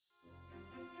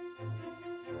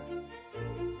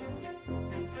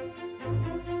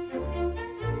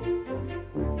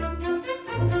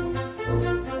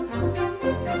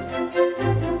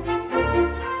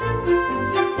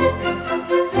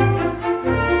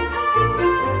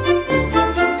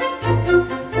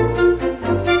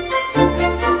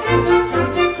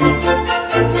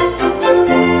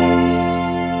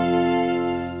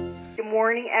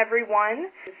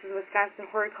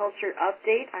Wisconsin Horticulture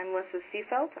Update. I'm Melissa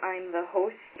Seefeld. I'm the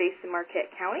host based in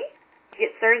Marquette County. To get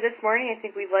started this morning, I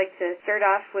think we'd like to start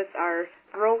off with our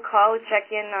roll call, check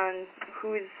in on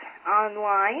who's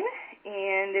online,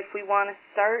 and if we want to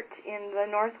start in the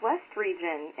Northwest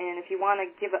region. And if you want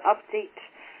to give an update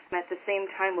at the same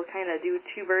time, we'll kind of do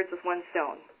two birds with one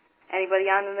stone. Anybody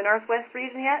on in the Northwest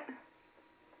region yet?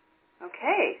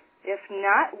 Okay. If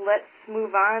not, let's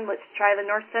move on. Let's try the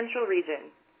North Central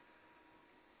region.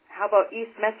 How about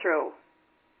East Metro?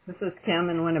 This is Kim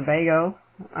in Winnebago.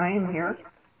 I am here.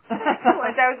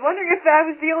 Excellent. I was wondering if I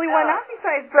was the only one on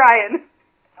besides Brian.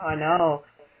 Oh, no.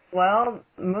 Well,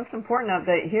 the most important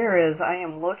update here is I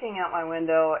am looking out my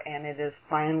window and it is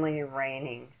finally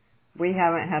raining. We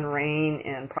haven't had rain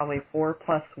in probably 4+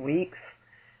 weeks.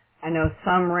 I know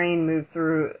some rain moved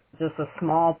through just a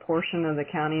small portion of the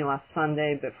county last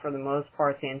Sunday, but for the most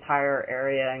part, the entire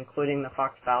area, including the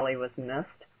Fox Valley, was missed.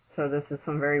 So this is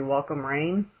some very welcome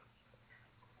rain.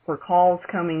 For calls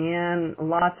coming in,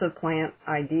 lots of plant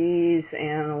IDs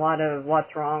and a lot of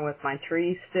what's wrong with my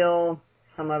trees still.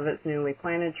 Some of it's newly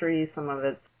planted trees, some of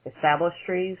it's established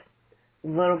trees. A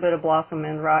little bit of blossom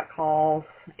end rot calls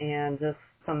and just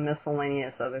some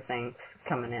miscellaneous other things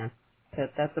coming in.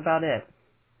 But that's about it.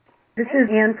 This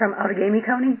is Ann from Outagamie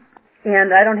County,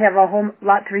 and I don't have a whole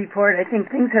lot to report. I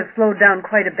think things have slowed down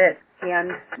quite a bit,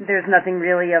 and there's nothing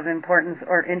really of importance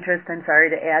or interest, I'm sorry,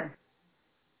 to add.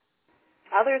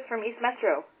 Others from East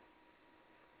Metro.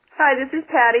 Hi, this is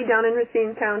Patty down in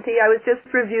Racine County. I was just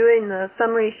reviewing the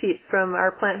summary sheet from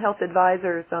our plant health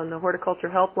advisors on the horticulture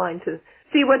helpline to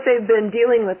see what they've been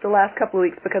dealing with the last couple of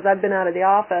weeks because I've been out of the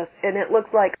office, and it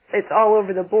looks like it's all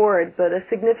over the board, but a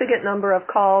significant number of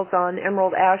calls on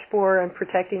emerald ash borer and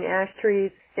protecting ash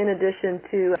trees, in addition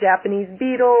to Japanese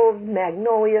beetle,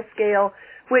 magnolia scale,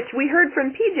 which we heard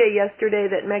from PJ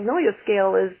yesterday that magnolia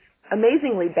scale is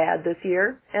amazingly bad this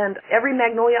year, and every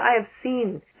magnolia I have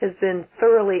seen has been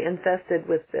thoroughly infested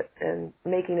with it and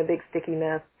making a big sticky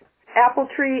mess. Apple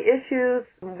tree issues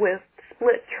with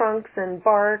split trunks and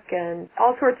bark and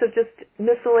all sorts of just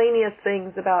miscellaneous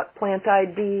things about plant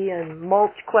ID and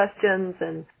mulch questions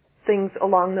and things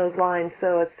along those lines.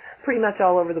 So it's pretty much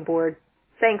all over the board.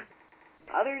 Thanks.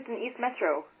 Others in East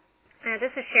Metro.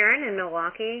 This is Sharon in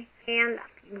Milwaukee, and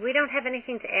we don't have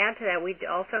anything to add to that. We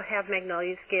also have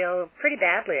magnolia scale pretty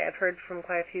badly. I've heard from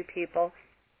quite a few people.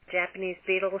 Japanese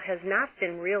beetle has not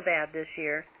been real bad this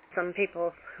year. Some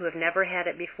people who have never had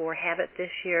it before have it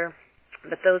this year.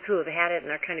 But those who have had it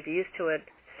and are kind of used to it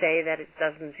say that it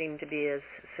doesn't seem to be as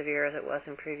severe as it was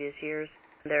in previous years.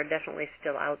 They're definitely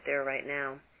still out there right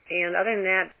now. And other than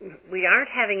that, we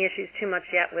aren't having issues too much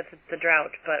yet with the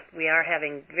drought, but we are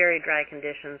having very dry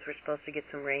conditions. We're supposed to get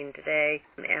some rain today,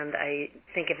 and I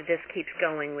think if this keeps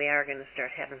going, we are going to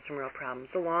start having some real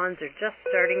problems. The lawns are just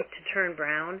starting to turn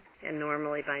brown, and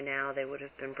normally by now they would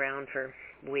have been brown for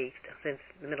weeks, since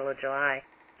the middle of July.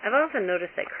 I've also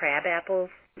noticed that crab apples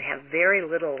have very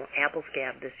little apple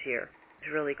scab this year.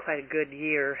 It's really quite a good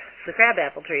year. The crab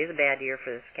apple tree is a bad year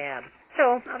for the scab.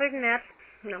 So, other than that,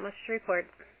 not much to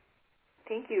report.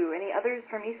 Thank you. Any others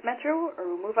from East Metro, or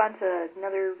we'll move on to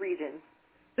another region?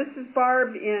 This is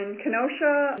Barb in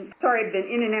Kenosha. Sorry, I've been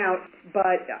in and out,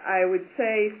 but I would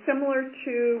say similar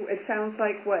to, it sounds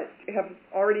like what have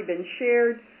already been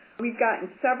shared. We've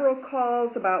gotten several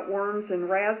calls about worms and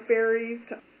raspberries,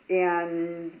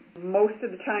 and most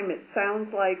of the time it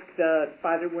sounds like the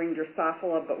spotted-winged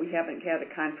Drosophila, but we haven't had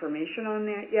a confirmation on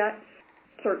that yet.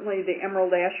 Certainly the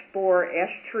emerald ash borer,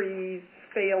 ash trees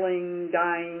failing,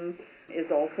 dying, has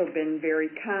also been very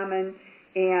common.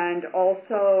 And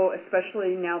also,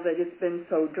 especially now that it's been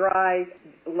so dry,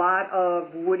 a lot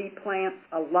of woody plants,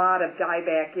 a lot of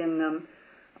dieback in them,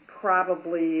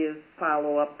 probably is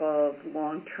follow-up of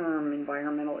long-term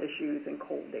environmental issues and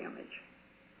cold damage.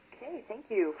 Okay, thank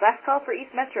you. Last call for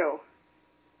East Metro.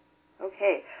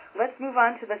 Okay, let's move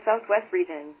on to the Southwest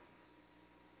region.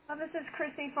 This is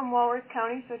Chrissy from Walworth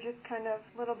County, so just kind of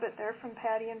a little bit there from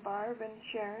Patty and Barb and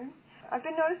Sharon. I've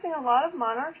been noticing a lot of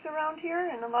monarchs around here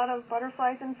and a lot of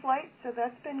butterflies in flight, so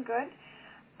that's been good.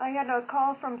 I had a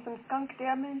call from some skunk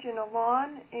damage in a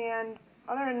lawn, and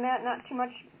other than that, not too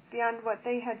much beyond what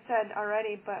they had said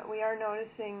already, but we are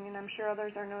noticing, and I'm sure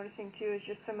others are noticing too, is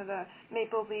just some of the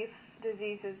maple leaf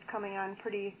diseases coming on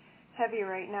pretty heavy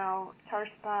right now. Tar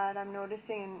spot I'm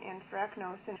noticing, and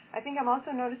fracnose. And I think I'm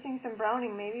also noticing some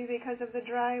browning, maybe because of the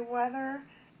dry weather,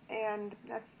 and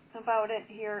that's about it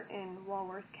here in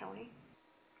Walworth County.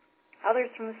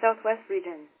 Others from the Southwest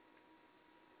region.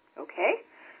 Okay.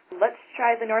 Let's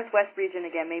try the Northwest region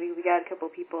again. Maybe we got a couple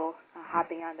people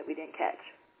hopping on that we didn't catch.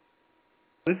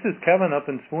 This is Kevin up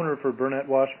in Spooner for Burnett,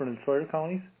 Washburn, and Sawyer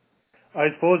counties. I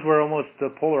suppose we're almost the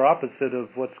polar opposite of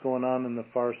what's going on in the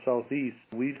far southeast.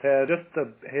 We've had just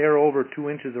a hair over 2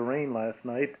 inches of rain last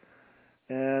night,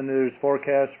 and there's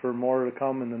forecasts for more to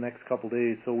come in the next couple of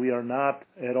days. So we are not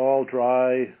at all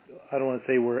dry. I don't want to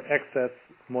say we're excess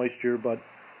moisture, but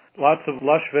lots of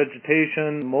lush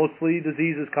vegetation, mostly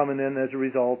diseases coming in as a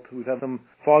result. We've had some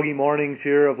foggy mornings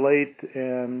here of late,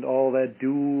 and all that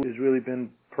dew has really been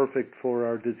perfect for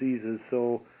our diseases.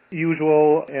 So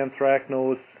usual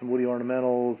anthracnose, woody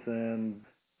ornamentals, and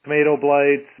tomato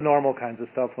blights, normal kinds of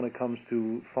stuff when it comes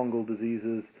to fungal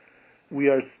diseases. We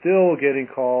are still getting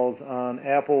calls on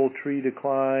apple tree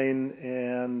decline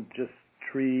and just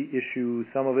tree issues.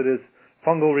 Some of it is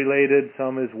fungal related,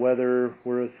 some is weather,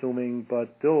 we're assuming,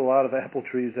 but still a lot of apple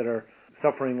trees that are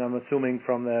suffering, I'm assuming,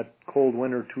 from that cold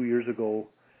winter 2 years ago.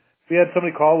 We had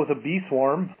somebody call with a bee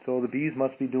swarm, so the bees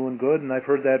must be doing good, and I've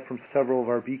heard that from several of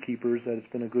our beekeepers, that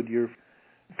it's been a good year.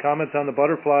 Comments on the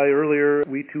butterfly earlier,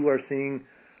 we too are seeing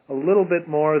a little bit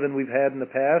more than we've had in the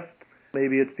past.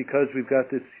 Maybe it's because we've got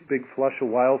this big flush of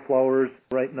wildflowers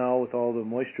right now with all the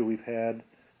moisture we've had.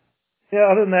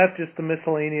 Yeah, other than that, just the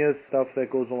miscellaneous stuff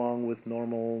that goes along with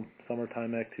normal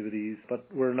summertime activities, but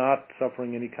we're not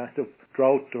suffering any kind of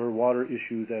drought or water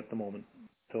issues at the moment.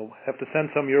 So have to send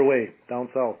some your way down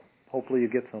south. Hopefully you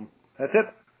get some. That's it.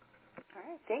 All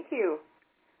right, thank you.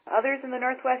 Others in the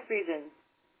Northwest region?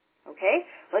 Okay,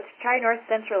 let's try North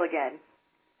Central again.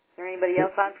 Is there anybody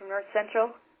else on from North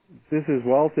Central? This is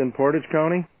Walt in Portage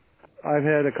County. I've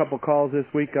had a couple calls this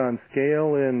week on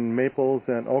scale in maples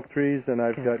and oak trees, and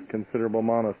I've got considerable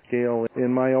amount of scale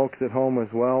in my oaks at home as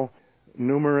well.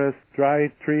 Numerous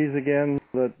dry trees again,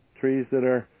 the trees that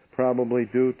are probably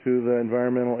due to the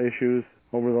environmental issues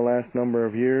over the last number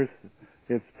of years.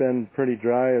 It's been pretty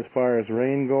dry as far as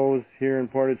rain goes here in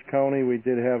Portage County. We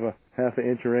did have a half an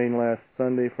inch of rain last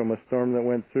Sunday from a storm that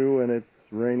went through, and it's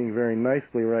raining very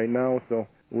nicely right now, so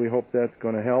we hope that's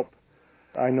going to help.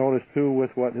 I noticed, too,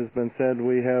 with what has been said,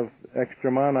 we have extra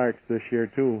monarchs this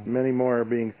year, too. Many more are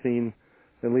being seen,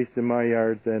 at least in my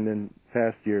yard, than in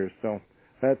past years. So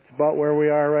that's about where we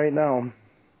are right now.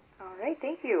 All right,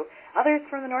 thank you. Others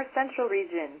from the North Central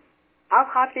region? I'll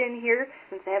hop in here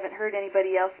since I haven't heard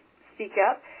anybody else speak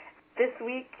up. This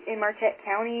week in Marquette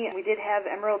County, we did have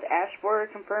emerald ash borer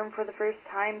confirmed for the first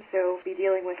time, so we'll be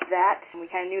dealing with that.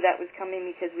 We kind of knew that was coming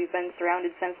because we've been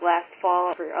surrounded since last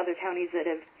fall for other counties that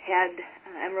have had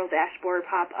emerald ash borer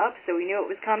pop up, so we knew it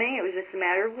was coming. It was just a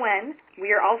matter of when.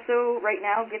 We are also right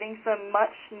now getting some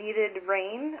much-needed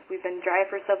rain. We've been dry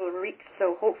for several weeks,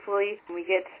 so hopefully we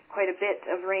get quite a bit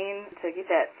of rain to get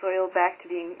that soil back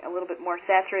to being a little bit more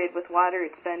saturated with water.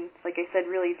 It's been, like I said,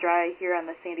 really dry here on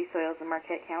the sandy soils in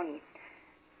Marquette County.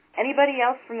 Anybody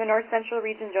else from the North Central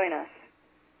region join us?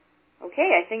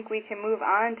 Okay, I think we can move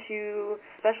on to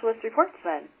specialist reports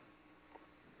then.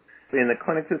 In the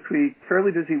clinic this week,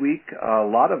 fairly busy week. A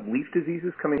lot of leaf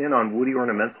diseases coming in on woody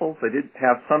ornamentals. I did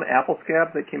have some apple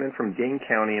scab that came in from Dane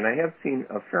County, and I have seen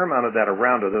a fair amount of that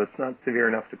around, although it's not severe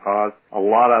enough to cause a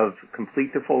lot of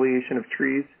complete defoliation of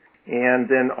trees. And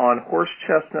then on horse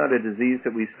chestnut, a disease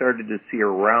that we started to see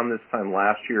around this time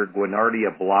last year,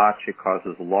 Guinardia blotch. It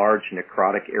causes large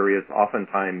necrotic areas,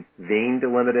 oftentimes vein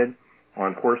delimited,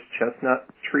 on horse chestnut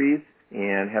trees,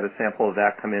 and had a sample of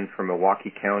that come in from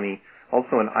Milwaukee County.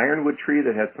 Also an ironwood tree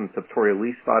that had some septoria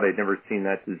leaf spot. I'd never seen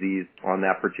that disease on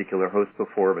that particular host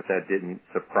before, but that didn't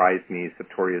surprise me.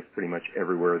 Septoria is pretty much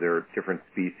everywhere. There are different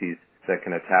species that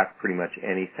can attack pretty much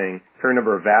anything. Fair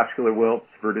number of vascular wilts,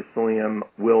 verticillium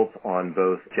wilt on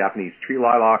both Japanese tree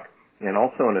lilac and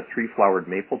also on a three-flowered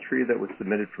maple tree that was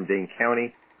submitted from Dane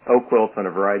County. Oak wilts on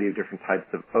a variety of different types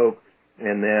of oaks.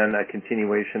 And then a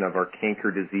continuation of our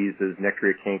canker diseases,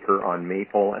 nectaria canker on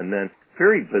maple, and then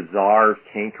very bizarre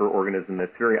canker organism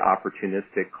that's very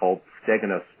opportunistic called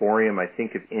Steganosporium. I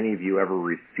think if any of you ever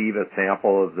receive a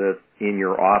sample of this in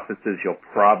your offices, you'll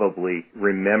probably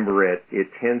remember it. It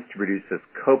tends to produce this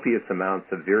copious amounts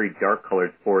of very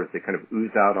dark-colored spores that kind of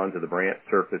ooze out onto the branch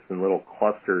surface in little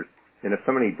clusters. And if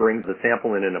somebody brings the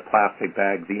sample in a plastic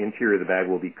bag, the interior of the bag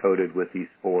will be coated with these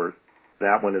spores.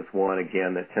 That one is one,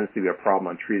 again, that tends to be a problem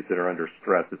on trees that are under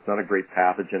stress. It's not a great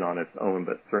pathogen on its own,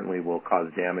 but certainly will cause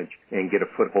damage and get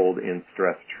a foothold in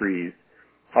stressed trees.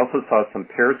 Also saw some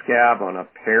pear scab on a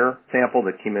pear sample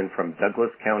that came in from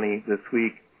Douglas County this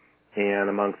week. And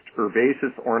amongst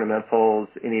herbaceous ornamentals,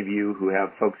 any of you who have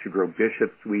folks who grow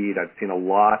bishopsweed, I've seen a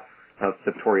lot of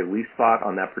septoria leaf spot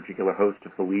on that particular host.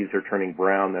 If the leaves are turning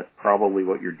brown, that's probably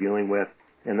what you're dealing with.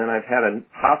 And then I've had a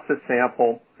hosta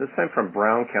sample, this time from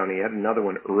Brown County. I had another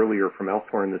one earlier from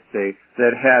elsewhere in the state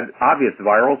that had obvious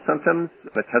viral symptoms,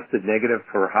 but tested negative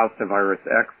for hosta virus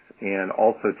X. and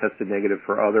also tested negative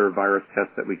for other virus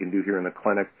tests that we can do here in the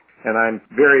clinic. And I'm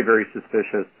very, very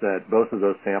suspicious that both of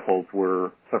those samples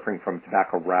were suffering from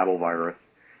tobacco rattle virus.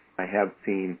 I have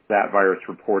seen that virus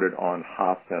reported on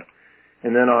hosta.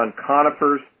 And then on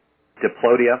conifers,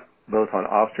 diplodia, both on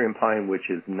Austrian pine, which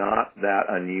is not that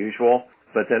unusual,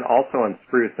 but then also on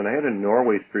spruce. And I had a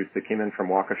Norway spruce that came in from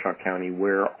Waukesha County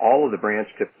where all of the branch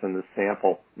tips in the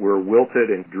sample were wilted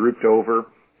and drooped over.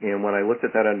 And when I looked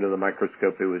at that under the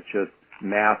microscope, it was just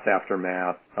mass after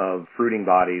mass of fruiting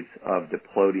bodies of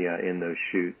diplodia in those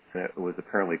shoots. And it was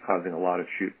apparently causing a lot of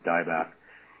shoot dieback.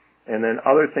 And then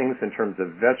other things in terms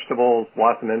of vegetables,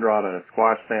 blossom end rot on a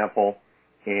squash sample,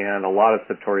 and a lot of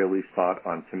septorial leaf spot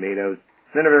on tomatoes.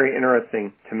 Then a very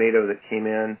interesting tomato that came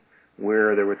in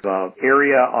where there was an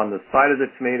area on the side of the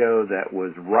tomato that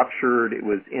was ruptured. It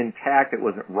was intact. It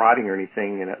wasn't rotting or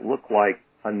anything, and it looked like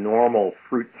a normal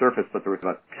fruit surface, but there was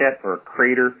a pit or a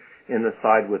crater in the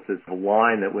side with this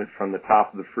line that went from the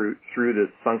top of the fruit through this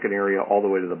sunken area all the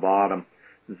way to the bottom.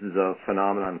 This is a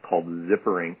phenomenon called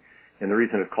zippering. And the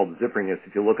reason it's called zippering is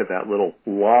if you look at that little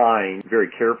line very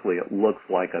carefully, it looks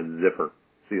like a zipper.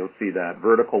 So you'll see that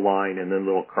vertical line and then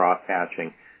little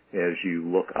cross-hatching as you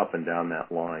look up and down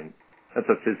that line. That's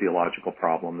a physiological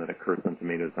problem that occurs in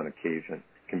tomatoes on occasion.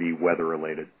 It can be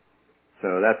weather-related.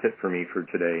 So that's it for me for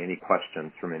today. Any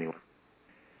questions from anyone?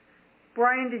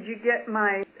 Brian, did you get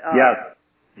my Yes,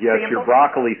 sample? your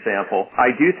broccoli sample.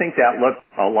 I do think that looks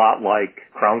a lot like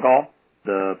crown gall.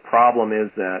 The problem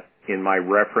is that in my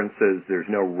references, there's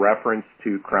no reference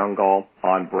to crown gall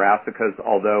on brassicas,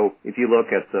 although if you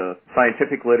look at the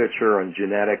scientific literature on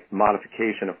genetic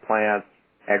modification of plants,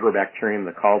 agrobacterium,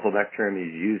 the causal bacterium,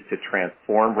 is used to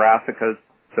transform brassicas,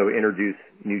 so introduce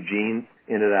new genes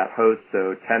into that host.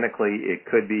 So technically, it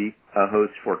could be a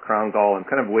host for crown gall. I'm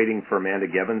kind of waiting for Amanda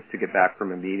Gibbons to get back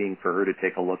from a meeting for her to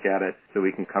take a look at it so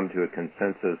we can come to a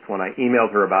consensus. When I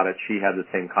emailed her about it, she had the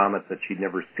same comments that she'd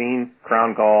never seen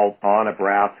crown gall on a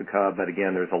brassica, but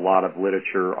again, there's a lot of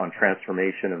literature on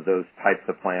transformation of those types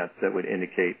of plants that would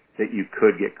indicate that you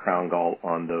could get crown gall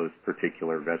on those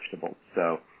particular vegetables.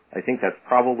 So I think that's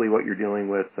probably what you're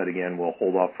dealing with, but again, we'll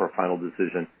hold off for a final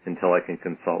decision until I can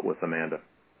consult with Amanda.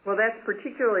 Well, that's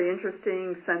particularly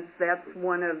interesting since that's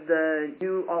one of the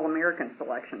new All-American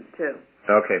selections, too.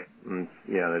 Okay.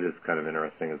 Yeah, that is kind of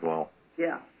interesting as well.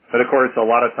 Yeah. But, of course, a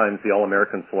lot of times the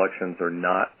All-American selections are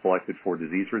not selected for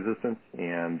disease resistance,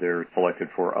 and they're selected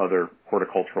for other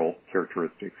horticultural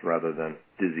characteristics rather than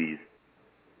disease.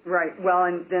 Right. Well,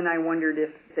 and then I wondered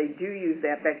if they do use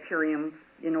that bacterium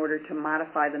in order to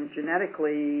modify them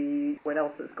genetically, what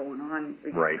else is going on?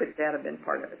 Right. Could that have been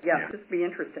part of it? Yeah, this would be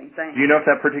interesting. Thanks. Do you know if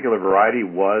that particular variety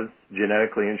was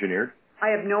genetically engineered?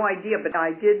 I have no idea, but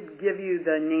I did give you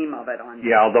the name of it on.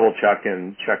 Yeah, I'll double check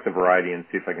and check the variety and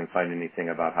see if I can find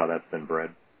anything about how that's been bred.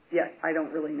 Yes, I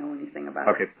don't really know anything about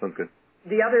it. Okay, sounds good.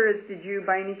 The other is, did you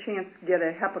by any chance get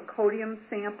a hepacodium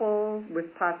sample with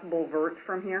possible vert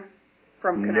from here?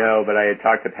 No, but I had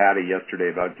talked to Patty yesterday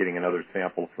about getting another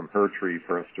sample from her tree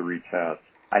for us to retest.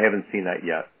 I haven't seen that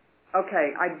yet.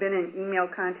 Okay, I've been in email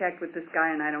contact with this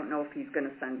guy, and I don't know if he's going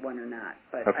to send one or not,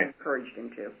 but I encouraged him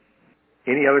to.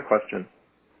 Any other questions?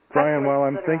 Brian, while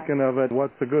I'm thinking of it,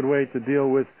 what's a good way to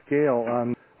deal with scale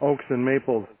on oaks and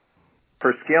maples?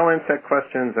 For scale insect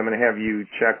questions, I'm going to have you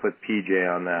check with PJ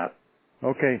on that.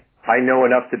 Okay. I know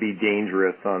enough to be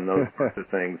dangerous on those sorts of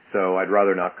things, so I'd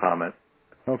rather not comment.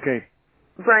 Okay.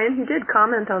 Brian, he did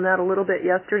comment on that a little bit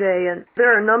yesterday, and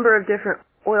there are a number of different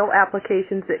oil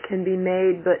applications that can be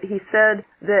made, but he said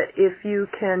that if you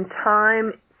can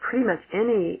time pretty much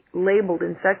any labeled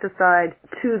insecticide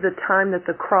to the time that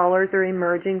the crawlers are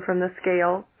emerging from the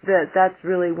scale, that's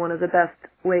really one of the best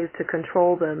ways to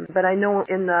control them. But I know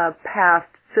in the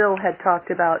past, Phil had talked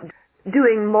about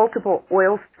doing multiple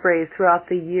oil sprays throughout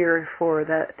the year for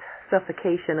that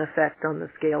suffocation effect on the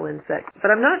scale insect.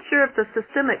 But I'm not sure if the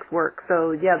systemics work,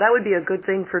 so yeah, that would be a good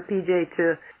thing for PJ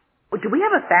to... Do we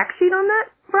have a fact sheet on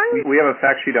that, Brian? We have a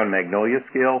fact sheet on magnolia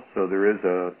scale, so there is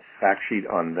a fact sheet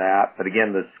on that. But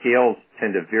again, the scales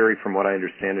tend to vary from what I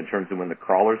understand in terms of when the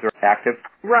crawlers are active.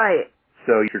 Right.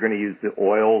 So if you're going to use the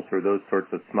oils or those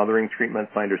sorts of smothering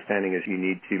treatments, my understanding is you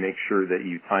need to make sure that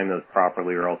you time those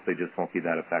properly or else they just won't be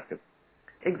that effective.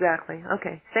 Exactly.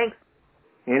 Okay. Thanks.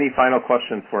 Any final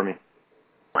questions for me?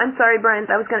 I'm sorry, Brian.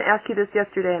 I was going to ask you this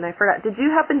yesterday, and I forgot. Did you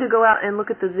happen to go out and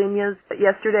look at the zinnias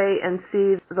yesterday and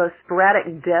see the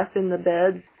sporadic death in the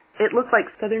beds? It looked like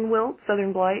southern wilt,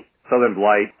 southern blight. Southern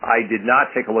blight. I did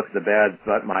not take a look at the beds,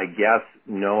 but my guess,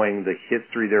 knowing the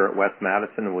history there at West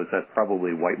Madison, was that's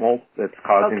probably white mold that's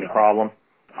causing the problem.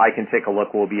 I can take a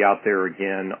look. We'll be out there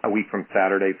again a week from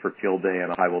Saturday for field day,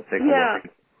 and I will take a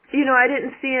look. I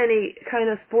didn't see any kind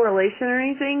of sporulation or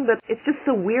anything, but it's just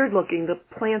so weird looking. The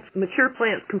plants, mature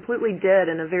plants, completely dead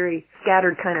in a very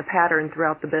scattered kind of pattern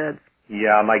throughout the beds.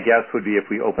 Yeah, my guess would be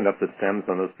if we opened up the stems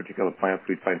on those particular plants,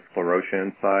 we'd find sclerotia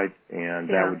inside,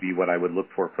 and that would be what I would look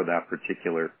for that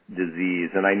particular disease.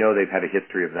 And I know they've had a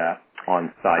history of that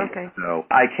on site. Okay. So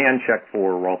I can check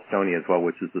for Ralstonia as well,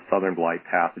 which is the southern blight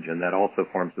pathogen. That also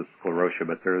forms the sclerotia,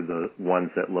 but they're the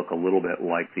ones that look a little bit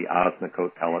like the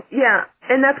osmocote pellets. Yeah,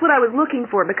 and that's what I was looking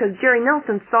for, because Jerry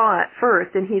Nelson saw it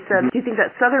first, and he said, do you think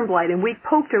that's southern blight? And we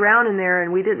poked around in there,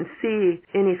 and we didn't see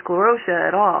any sclerotia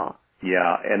at all.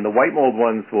 Yeah, and the white mold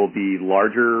ones will be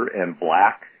larger and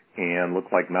black and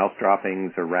look like mouse droppings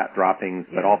or rat droppings,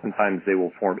 but oftentimes they will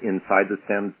form inside the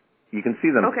stems. You can see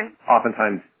them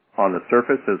oftentimes on the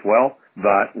surface as well,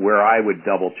 but where I would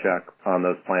double check on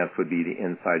those plants would be the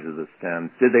insides of the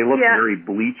stems. Did they look very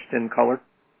bleached in color?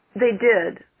 They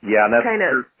did. Yeah, and that's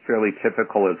fairly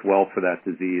typical as well for that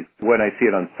disease. When I see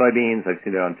it on soybeans, I've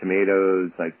seen it on tomatoes,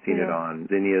 I've seen it on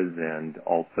zinnias and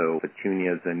also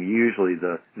petunias, and usually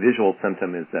the visual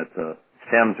symptom is that the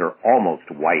stems are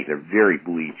almost white. They're very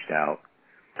bleached out.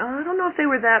 I don't know if they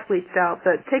were that bleached out,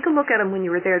 but take a look at them when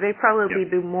you were there. They'd probably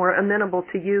be more amenable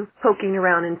to you poking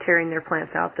around and tearing their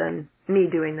plants out than me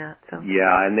doing that. So.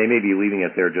 Yeah, and they may be leaving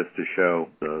it there just to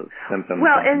show the symptoms.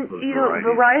 Well, and,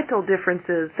 varietal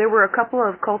differences. There were a couple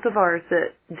of cultivars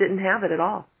that didn't have it at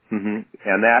all. Mm-hmm.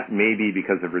 And that may be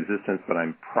because of resistance, but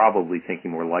I'm probably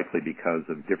thinking more likely because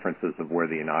of differences of where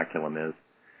the inoculum is.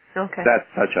 Okay. That's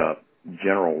such a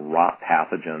general rot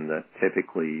pathogen that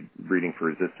typically breeding for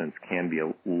resistance can be a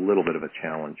little bit of a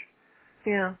challenge.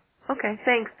 Yeah. Okay,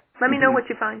 thanks. Let me know what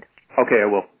you find. Okay, I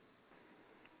will.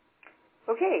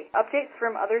 Okay, updates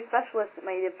from other specialists that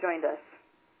might have joined us.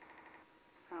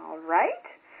 All right.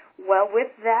 Well, with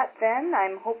that then,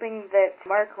 I'm hoping that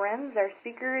Mark Renz, our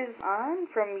speaker, is on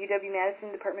from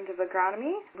UW-Madison Department of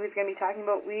Agronomy, who's going to be talking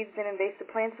about weeds and invasive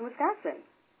plants in Wisconsin.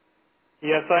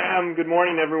 Yes, I am. Good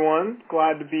morning, everyone.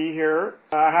 Glad to be here.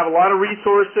 I have a lot of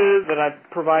resources that I've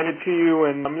provided to you,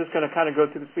 and I'm just going to kind of go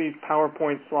through these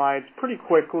PowerPoint slides pretty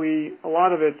quickly. A lot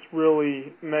of it's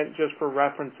really meant just for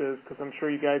references, because I'm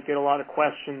sure you guys get a lot of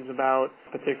questions about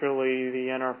particularly the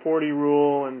NR40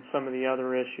 rule and some of the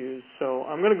other issues. So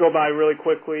I'm going to go by really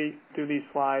quickly through these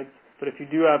slides, but if you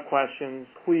do have questions,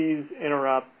 please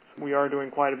interrupt. We are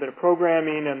doing quite a bit of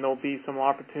programming, and there'll be some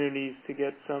opportunities to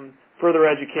get some further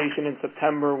education in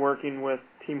September working with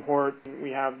Team Hort. We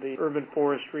have the urban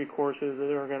forestry courses that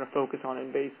are going to focus on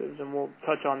invasives, and we'll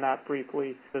touch on that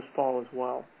briefly this fall as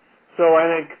well. So I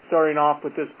think starting off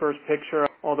with this first picture,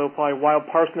 although probably wild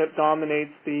parsnip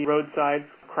dominates the roadsides,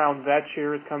 crown vetch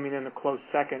here is coming in a close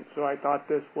second. So I thought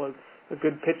this was a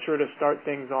good picture to start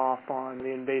things off on the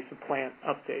invasive plant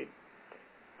update.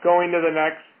 Going to the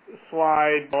next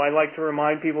slide, I'd like to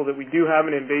remind people that we do have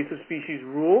an invasive species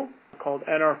rule called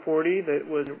NR40 that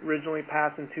was originally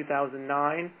passed in 2009,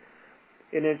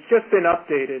 and it's just been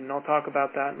updated, and I'll talk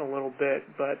about that in a little bit.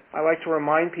 But I like to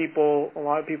remind people, a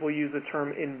lot of people use the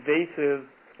term invasive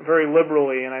very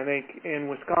liberally, and I think in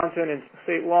Wisconsin and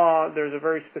state law there's a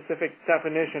very specific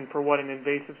definition for what an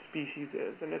invasive species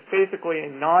is, and it's basically a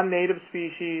non-native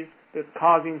species that's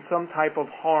causing some type of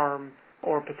harm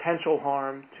or potential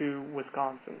harm to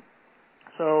Wisconsin.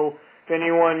 So if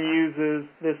anyone uses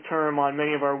this term on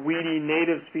many of our weedy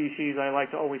native species, I like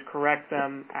to always correct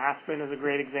them. Aspen is a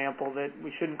great example that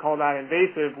we shouldn't call that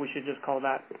invasive, we should just call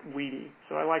that weedy.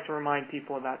 So I like to remind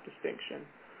people of that distinction.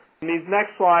 And these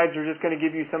next slides are just going to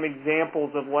give you some examples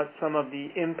of what some of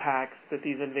the impacts that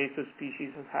these invasive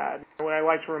species have had. What I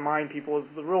like to remind people is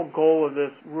the real goal of this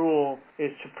rule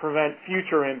is to prevent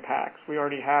future impacts. We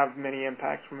already have many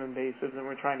impacts from invasives, and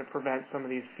we're trying to prevent some of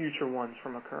these future ones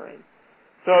from occurring.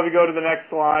 So if you go to the next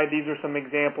slide, these are some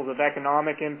examples of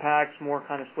economic impacts, more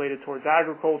kind of slated towards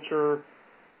agriculture.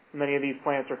 Many of these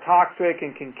plants are toxic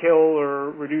and can kill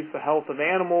or reduce the health of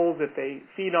animals if they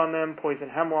feed on them.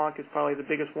 Poison hemlock is probably the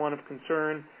biggest one of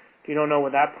concern. If you don't know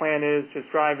what that plant is,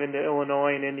 just drive into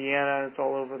Illinois and Indiana. It's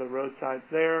all over the roadsides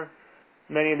there.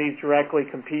 Many of these directly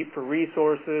compete for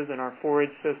resources in our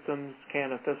forage systems.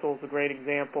 Canada thistle is a great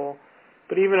example.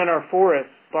 But even in our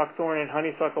forests, buckthorn and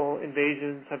honeysuckle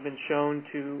invasions have been shown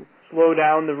to slow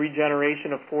down the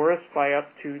regeneration of forests by up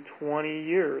to 20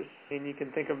 years. And you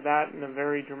can think of that in a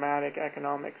very dramatic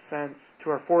economic sense to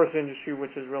our forest industry,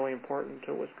 which is really important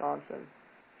to Wisconsin.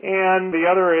 And the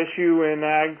other issue in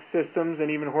ag systems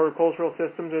and even horticultural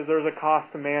systems is there's a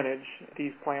cost to manage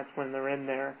these plants when they're in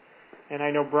there. And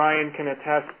I know Brian can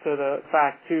attest to the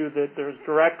fact, too, that there's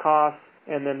direct costs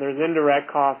and then there's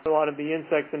indirect costs. A lot of the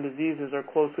insects and diseases are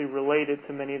closely related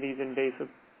to many of these invasive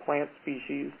plant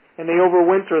species. And they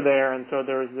overwinter there, and so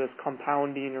there's this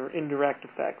compounding or indirect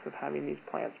effects of having these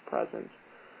plants present.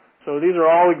 So these are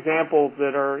all examples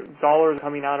that are dollars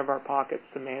coming out of our pockets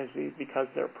to manage these because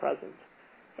they're present.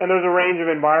 And there's a range of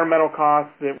environmental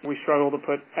costs that we struggle to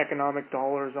put economic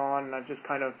dollars on, and I've just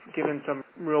kind of given some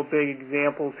real big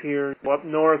examples here. Up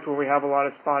north, where we have a lot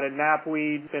of spotted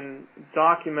knapweed, it's been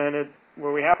documented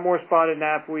where we have more spotted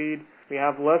knapweed, we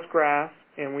have less grass,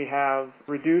 and we have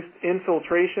reduced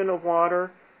infiltration of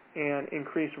water and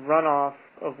increased runoff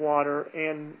of water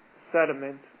and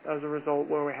sediment as a result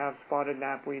where we have spotted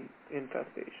knapweed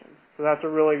infestations. So that's a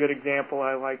really good example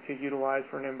I like to utilize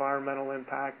for an environmental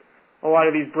impact. A lot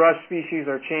of these brush species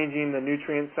are changing the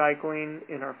nutrient cycling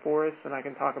in our forests, and I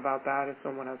can talk about that if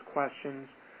someone has questions.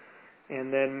 And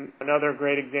then another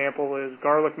great example is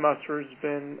garlic mustard has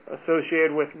been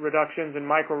associated with reductions in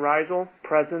mycorrhizal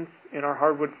presence in our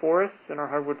hardwood forests. And our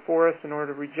hardwood forests, in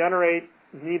order to regenerate,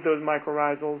 need those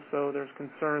mycorrhizals, so there's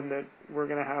concern that we're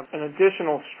going to have an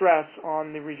additional stress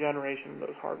on the regeneration of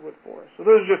those hardwood forests. So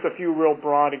those are just a few real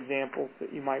broad examples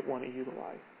that you might want to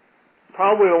utilize.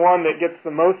 Probably the one that gets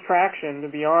the most traction, to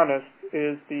be honest,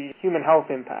 is the human health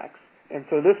impacts. And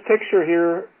so this picture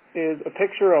here is a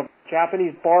picture of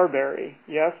Japanese barberry.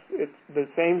 Yes, it's the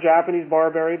same Japanese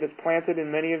barberry that's planted in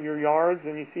many of your yards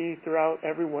and you see throughout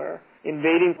everywhere,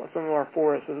 invading some of our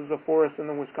forests. This is a forest in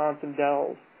the Wisconsin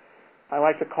Dells. I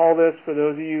like to call this, for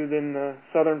those of you in the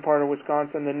southern part of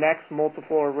Wisconsin, the next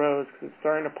multiflora rose, because it's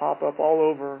starting to pop up all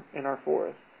over in our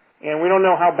forests. And we don't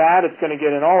know how bad it's going to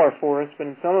get in all our forests, but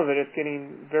in some of it, it's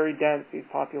getting very dense, these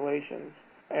populations.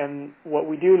 And what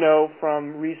we do know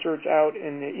from research out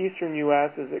in the eastern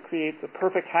U.S. is it creates a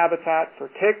perfect habitat for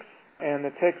ticks, and the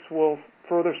ticks will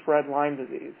further spread Lyme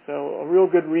disease. So a real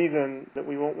good reason that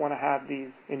we won't want to have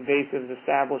these invasives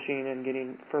establishing and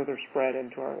getting further spread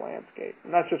into our landscape.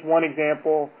 And that's just one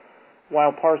example.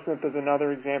 Wild parsnip is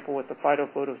another example with the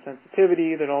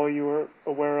phytophotossensitivity that all of you are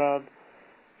aware of.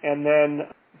 And then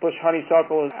bush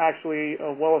honeysuckle is actually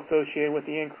well associated with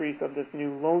the increase of this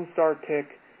new Lone Star tick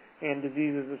and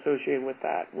diseases associated with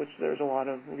that, which there's a lot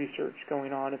of research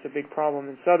going on. It's a big problem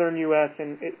in southern U.S.,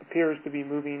 and it appears to be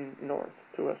moving north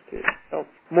to us too. So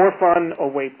more fun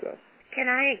awaits us. Can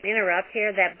I interrupt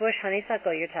here? That bush honeysuckle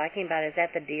you're talking about, is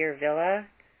that the deer villa?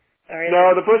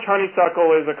 No, the bush honeysuckle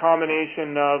is a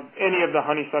combination of any of the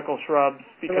honeysuckle shrubs.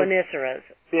 The Laniceras.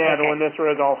 Yeah, okay. The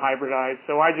Laniceras all hybridized,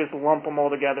 so I just lump them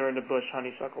all together into bush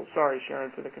honeysuckle. Sorry,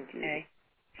 Sharon, for the confusion. Okay.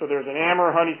 So there's an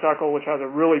amber honeysuckle, which has a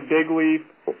really big leaf,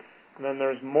 and then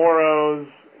there's moros,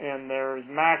 and there's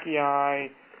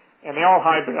macchii, and they all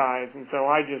hybridize, and so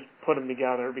I just put them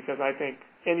together because I think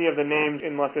any of the names,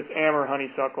 unless it's amber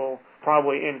honeysuckle,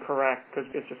 probably incorrect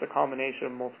because it's just a combination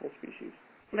of multiple species.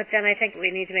 But then I think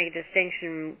we need to make a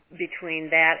distinction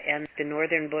between that and the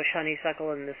northern bush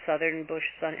honeysuckle and the southern bush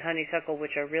honeysuckle,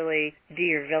 which are really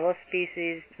deer villa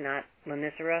species, not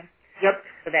Lanicera. Yep.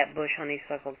 So that bush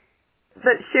honeysuckle.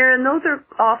 But Sharon, those are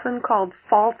often called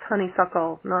false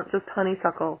honeysuckle, not just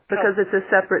honeysuckle, because it's a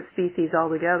separate species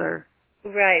altogether.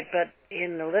 Right, but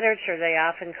in the literature they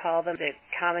often call them the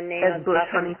common name as bush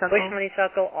honeysuckle. Bush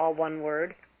honeysuckle, all one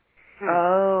word.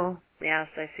 Oh. Yes,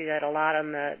 I see that a lot on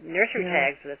the nursery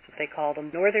tags. That's what they call them.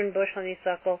 Northern bush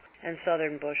honeysuckle and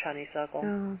southern bush honeysuckle.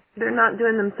 Oh. They're not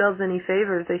doing themselves any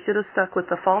favors. They should have stuck with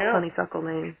the false honeysuckle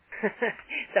name.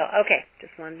 So, okay,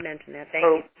 just wanted to mention that. Thank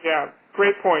you. Yeah,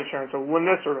 great point, Sharon. So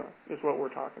Lanicera is what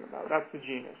we're talking about. That's the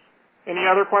genus. Any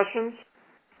other questions?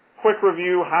 Quick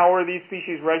review, how are these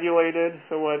species regulated?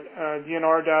 So what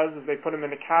DNR does is they put them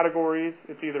into categories.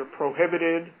 It's either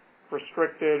prohibited,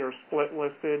 restricted, or split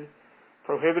listed.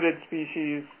 Prohibited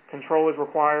species, control is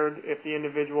required. If the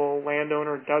individual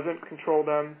landowner doesn't control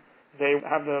them, they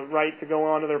have the right to go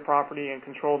onto their property and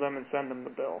control them and send them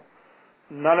the bill.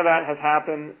 None of that has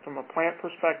happened from a plant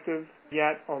perspective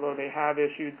yet, although they have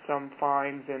issued some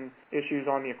fines and issues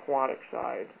on the aquatic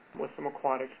side with some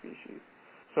aquatic species.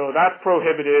 So that's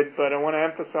prohibited, but I want to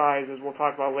emphasize, as we'll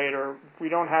talk about later, we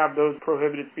don't have those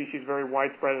prohibited species very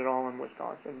widespread at all in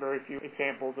Wisconsin. Very few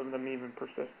examples of them even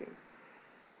persisting.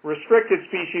 Restricted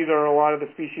species are a lot of the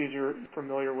species you're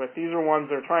familiar with. These are ones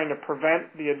that are trying to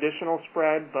prevent the additional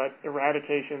spread, but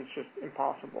eradication is just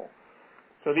impossible.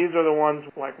 So these are the ones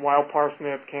like wild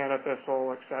parsnip, Canada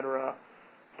thistle, etc.,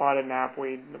 spotted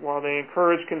knapweed. While they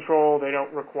encourage control, they don't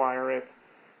require it.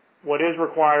 What is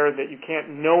required is that you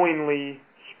can't knowingly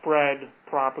spread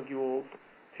propagules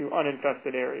to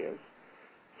uninfested areas.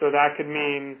 So that could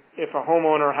mean if a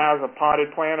homeowner has a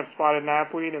potted plant of spotted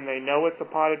knapweed and they know it's a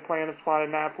potted plant of spotted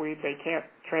knapweed, they can't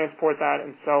transport that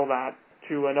and sell that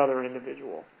to another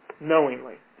individual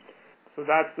knowingly. So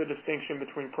that's the distinction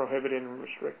between prohibited and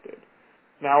restricted.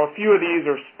 Now, a few of these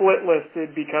are split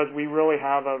listed because we really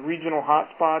have a regional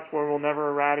hotspots where we'll never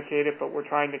eradicate it, but we're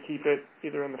trying to keep it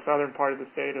either in the southern part of the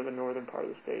state or the northern part of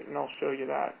the state, and I'll show you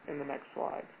that in the next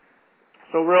slide.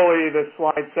 So really, this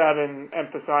slide 7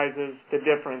 emphasizes the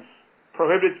difference.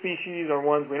 Prohibited species are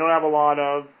ones we don't have a lot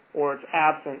of, or it's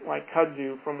absent, like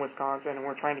kudzu from Wisconsin, and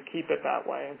we're trying to keep it that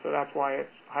way, and so that's why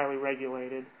it's highly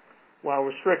regulated. While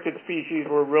restricted species,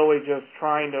 we're really just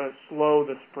trying to slow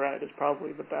the spread is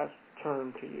probably the best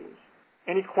term to use.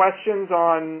 Any questions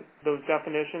on those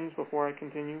definitions before I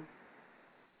continue?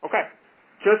 Okay.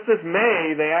 Just this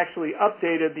May, they actually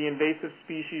updated the invasive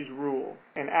species rule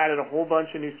and added a whole bunch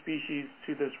of new species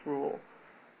to this rule.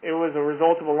 It was a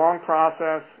result of a long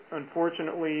process.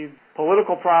 Unfortunately,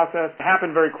 political process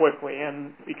happened very quickly,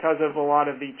 and because of a lot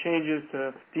of the changes to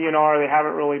DNR, they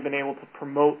haven't really been able to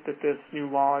promote that this new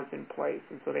law is in place,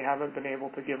 and so they haven't been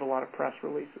able to give a lot of press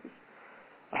releases.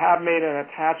 I have made an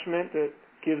attachment that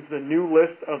gives the new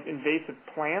list of invasive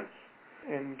plants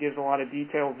and gives a lot of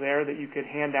details there that you could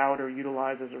hand out or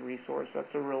utilize as a resource.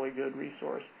 That's a really good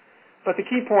resource. But the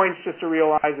key points just to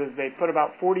realize is they put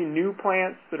about 40 new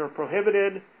plants that are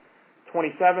prohibited,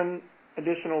 27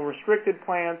 additional restricted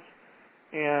plants,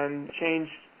 and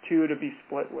changed 2 to be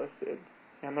split listed.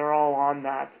 And they're all on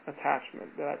that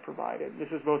attachment that I provided. This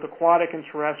is both aquatic and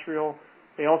terrestrial.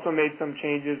 They also made some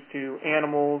changes to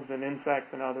animals and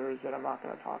insects and others that I'm not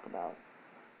going to talk about.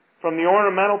 From the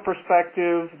ornamental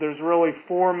perspective, there's really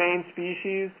 4 main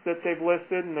species that they've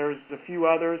listed, and there's a few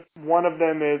others. One of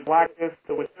them is Blacklist,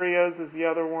 the Wisterias is the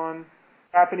other one.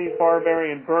 Japanese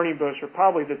barberry and burning bush are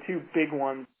probably the 2 big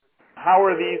ones. How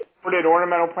are these imported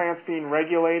ornamental plants being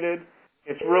regulated?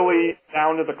 It's really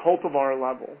down to the cultivar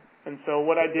level. And so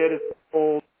what I did is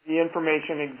pull the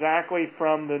information exactly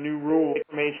from the new rule,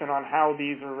 information on how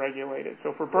these are regulated.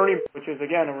 So for burning, which is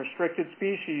again a restricted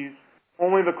species,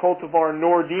 only the cultivar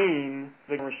Nordine,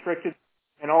 the restricted,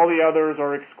 and all the others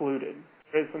are excluded.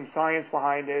 There's some science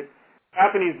behind it.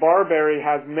 Japanese barberry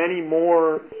has many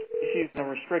more species than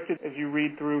restricted as you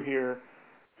read through here.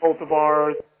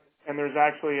 Cultivars, and there's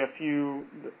actually a few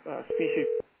species.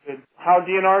 How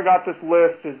DNR got this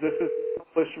list is this is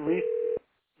published research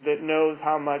that knows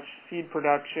how much seed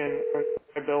production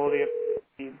and ability of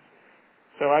seeds.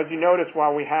 So as you notice,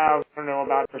 while we have, I don't know,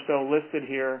 about or so listed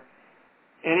here,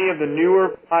 any of the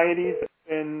newer varieties that have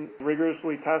been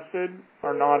rigorously tested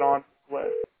are not on the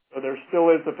list. So there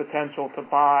still is the potential to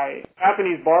buy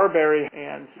Japanese barberry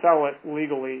and sell it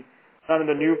legally. None of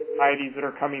the new varieties that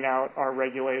are coming out are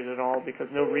regulated at all because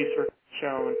no research has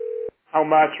shown how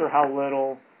much or how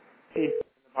little seeds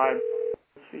buy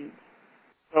seeds.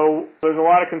 So there's a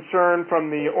lot of concern from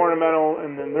the ornamental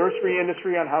and the nursery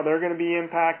industry on how they're going to be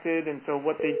impacted, and so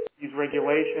what they use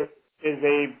regulations is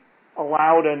they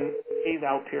allowed an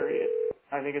phase-out period.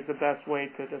 I think is the best way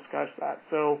to discuss that.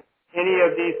 So any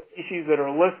of these species that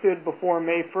are listed before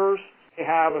May 1st, they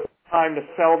have a time to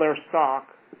sell their stock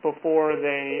before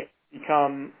they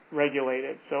become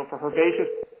regulated. So for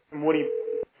herbaceous and woody,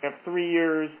 they have 3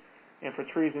 years, and for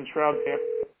trees and shrubs, they have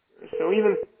 4 years. So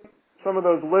even some of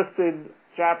those listed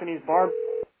Japanese barb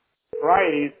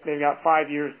varieties, they've got 5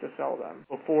 years to sell them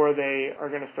before they are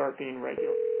going to start being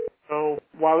regulated. So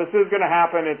while this is going to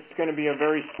happen, it's going to be a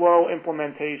very slow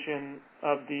implementation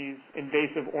of these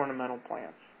invasive ornamental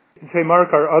plants. Say,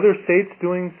 Mark, are other states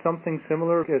doing something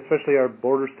similar, especially our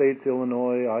border states,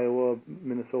 Illinois, Iowa,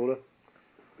 Minnesota?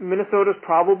 Minnesota's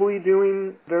probably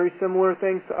doing very similar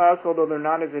things to us, although they're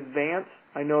not as advanced.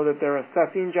 I know that they're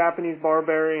assessing Japanese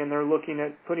barberry and they're looking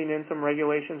at putting in some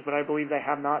regulations, but I believe they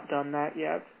have not done that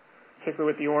yet,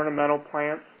 particularly with the ornamental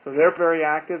plants. So they're very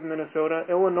active in Minnesota.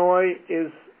 Illinois is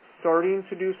starting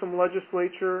to do some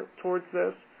legislature towards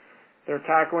this. They're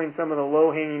tackling some of the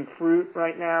low-hanging fruit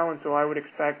right now, and so I would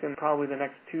expect in probably the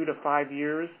next 2 to 5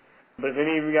 years. But if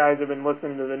any of you guys have been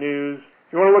listening to the news,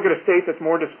 if you want to look at a state that's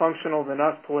more dysfunctional than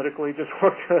us politically, just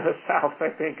look to the South,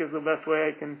 I think, is the best way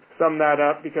I can sum that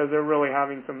up, because they're really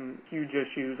having some huge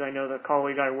issues. I know the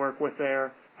colleague I work with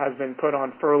there has been put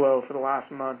on furlough for the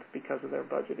last month because of their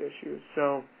budget issues.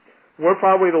 So we're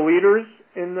probably the leaders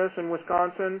in this in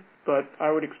Wisconsin, but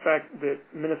I would expect that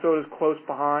Minnesota's close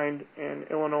behind and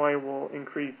Illinois will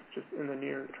increase just in the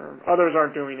near term. Others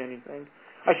aren't doing anything.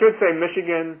 I should say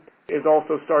Michigan is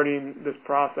also starting this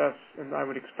process, and I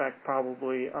would expect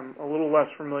probably, I'm a little less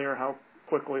familiar how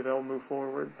quickly they'll move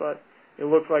forward, but it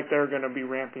looks like they're going to be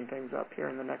ramping things up here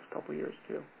in the next couple of years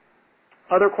too.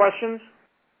 Other questions?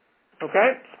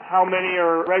 Okay. How many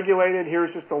are regulated?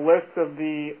 Here's just a list of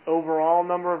the overall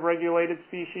number of regulated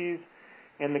species.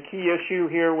 And the key issue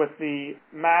here with the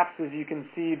maps is you can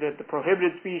see that the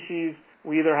prohibited species,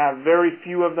 we either have very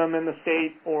few of them in the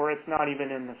state or it's not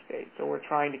even in the state. So we're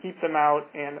trying to keep them out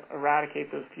and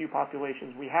eradicate those few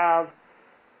populations we have,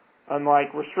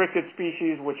 unlike restricted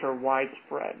species, which are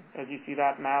widespread, as you see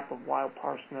that map of wild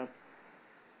parsnip.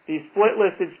 These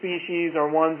split-listed species are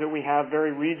ones that we have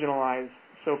very regionalized.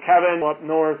 So Kevin, up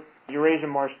north, Eurasian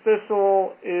marsh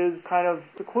thistle is kind of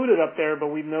secluded up there, but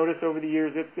we've noticed over the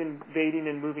years it's been invading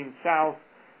and moving south,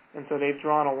 and so they've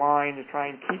drawn a line to try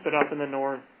and keep it up in the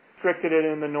north, restricted it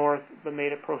in the north, but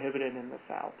made it prohibited in the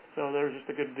south. So there's just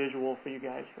a good visual for you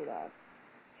guys for that.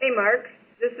 Hey, Mark.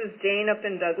 This is Jane up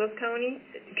in Douglas County.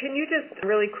 Can you just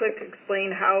really quick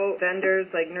explain how vendors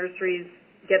like nurseries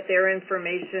get their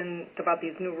information about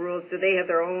these new rules? Do they have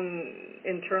their own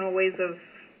internal ways of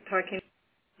talking?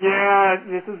 Yeah,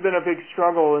 this has been a big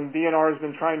struggle, and DNR has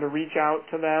been trying to reach out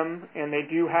to them, and they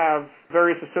do have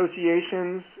various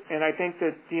associations, and I think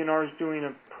that DNR is doing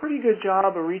a pretty good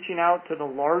job of reaching out to the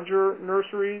larger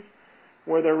nurseries.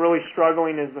 Where they're really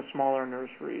struggling is the smaller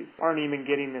nurseries aren't even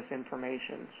getting this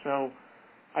information. So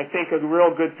I think a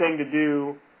real good thing to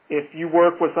do, if you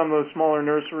work with some of those smaller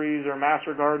nurseries or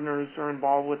master gardeners are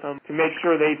involved with them, to make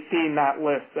sure they've seen that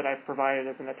list that I've provided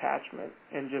as an attachment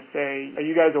and just say, are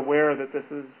you guys aware that this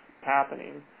is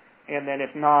happening? And then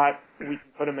if not, we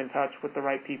can put them in touch with the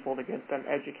right people to get them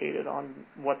educated on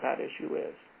what that issue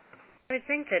is. I would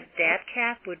think that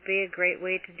DATCAP would be a great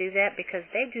way to do that because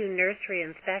they do nursery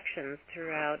inspections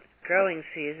throughout growing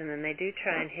season, and they do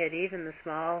try and hit even the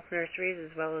small nurseries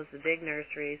as well as the big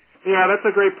nurseries. Yeah, that's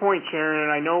a great point, Sharon,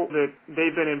 and I know that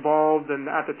they've been involved and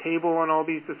at the table on all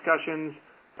these discussions.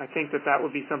 I think that that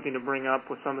would be something to bring up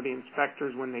with some of the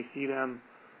inspectors when they see them.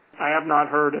 I have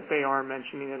not heard if they are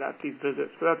mentioning it at these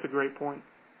visits, but that's a great point.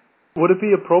 Would it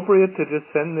be appropriate to just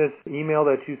send this email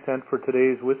that you sent for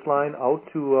today's WIS line out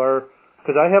to our,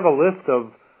 because I have a list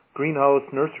of greenhouse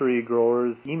nursery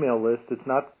growers email list. It's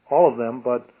not all of them,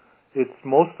 but it's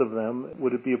most of them.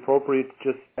 Would it be appropriate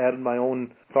to just add my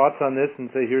own thoughts on this and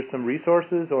say, here's some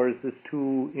resources, or is this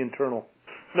too internal?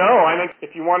 No, I think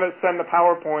if you want to send the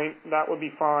PowerPoint, that would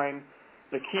be fine.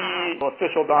 The key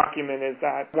official document is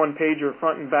that one-pager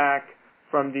front and back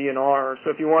from DNR. So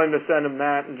if you wanted to send them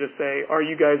that and just say, are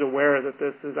you guys aware that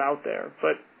this is out there?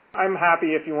 But I'm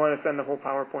happy if you want to send the whole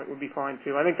PowerPoint would be fine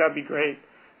too. I think that'd be great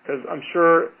because I'm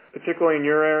sure, particularly in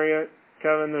your area,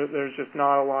 Kevin, there's just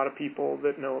not a lot of people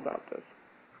that know about this.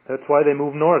 That's why they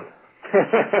move north.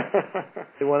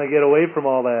 They want to get away from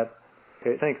all that.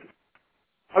 Okay, thanks.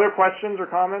 Other questions or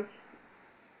comments?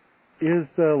 Is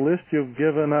the list you've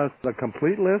given us a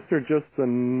complete list or just the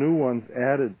new ones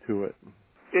added to it?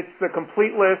 It's the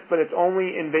complete list, but it's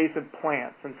only invasive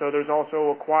plants. And so there's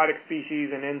also aquatic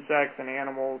species and insects and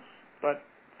animals. But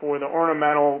for the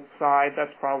ornamental side,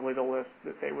 that's probably the list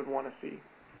that they would want to see.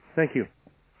 Thank you.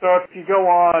 So if you go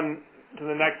on to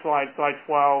the next slide, slide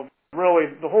 12, really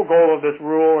the whole goal of this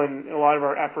rule and a lot of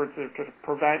our efforts is to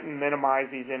prevent and minimize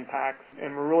these impacts.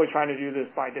 And we're really trying to do this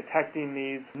by detecting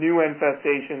these new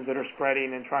infestations that are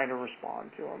spreading and trying to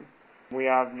respond to them. We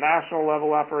have national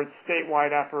level efforts,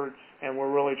 statewide efforts, and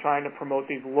we're really trying to promote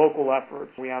these local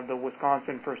efforts. We have the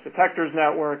Wisconsin First Detectors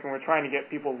Network, and we're trying to get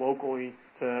people locally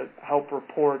to help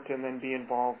report and then be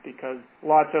involved because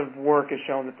lots of work has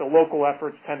shown that the local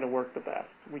efforts tend to work the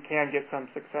best. We can get some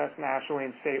success nationally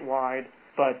and statewide,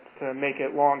 but to make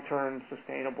it long-term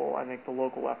sustainable, I think the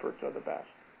local efforts are the best.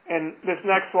 And this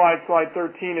next slide, slide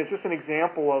 13, is just an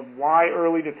example of why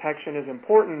early detection is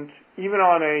important, even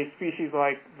on a species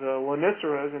like the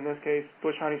Laniceras, in this case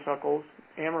bush honeysuckles,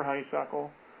 amber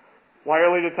honeysuckle. Why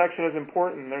early detection is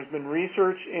important. There's been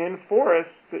research in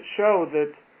forests that show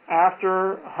that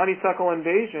after honeysuckle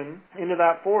invasion into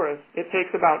that forest, it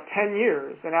takes about 10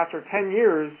 years. And after 10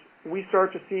 years, we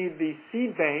start to see the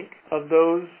seed bank of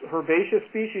those herbaceous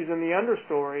species in the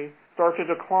understory start to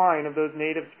decline of those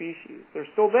native species.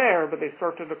 They're still there, but they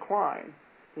start to decline.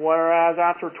 Whereas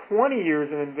after 20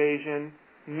 years of invasion,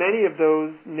 many of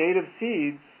those native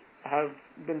seeds have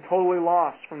been totally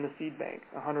lost from the seed bank,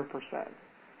 100%.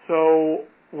 So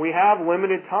we have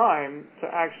limited time to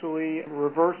actually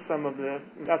reverse some of this.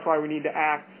 That's why we need to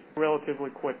act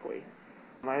relatively quickly.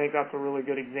 I think that's a really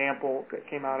good example that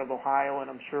came out of Ohio, and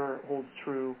I'm sure it holds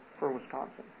true for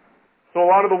Wisconsin. So a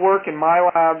lot of the work in my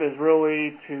lab is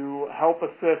really to help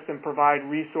assist and provide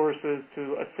resources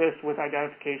to assist with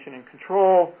identification and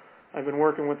control. I've been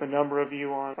working with a number of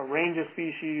you on a range of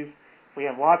species. We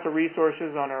have lots of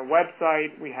resources on our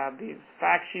website. We have these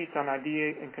fact sheets on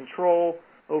ID and control,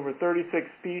 over 36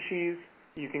 species.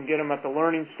 You can get them at the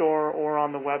Learning Store or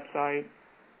on the website.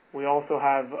 We also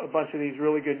have a bunch of these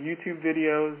really good YouTube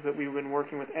videos that we've been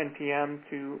working with NPM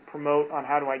to promote on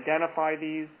how to identify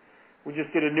these. We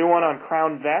just did a new one on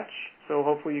crown vetch, so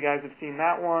hopefully you guys have seen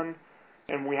that one.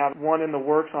 And we have one in the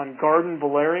works on garden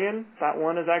valerian. That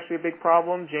one is actually a big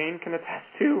problem, Jane can attest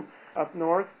to, up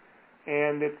north.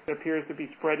 And it appears to be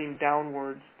spreading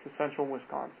downwards to central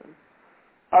Wisconsin.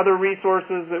 Other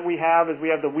resources that we have is we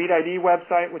have the Weed ID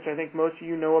website, which I think most of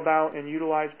you know about and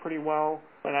utilize pretty well.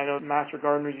 And I know master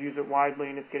gardeners use it widely,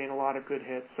 and it's getting a lot of good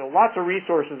hits. So lots of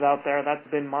resources out there. That's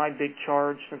been my big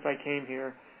charge since I came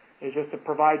here, is just to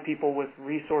provide people with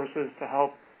resources to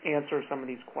help answer some of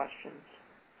these questions.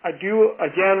 I do,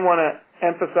 again, want to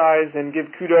emphasize and give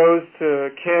kudos to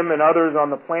Kim and others on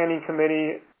the planning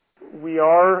committee. We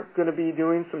are going to be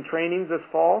doing some trainings this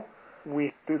fall.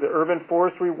 We do the urban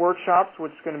forestry workshops,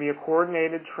 which is going to be a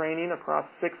coordinated training across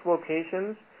 6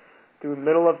 locations through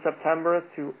middle of September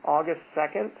to August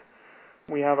 2nd.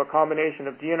 We have a combination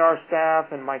of DNR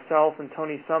staff and myself and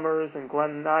Tony Summers and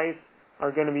Glenn Nice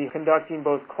are going to be conducting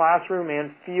both classroom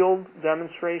and field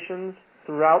demonstrations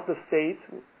throughout the state.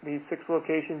 These 6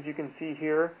 locations you can see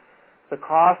here. The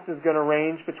cost is going to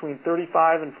range between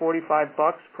 $35 and $45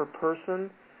 per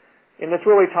person. And it's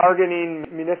really targeting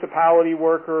municipality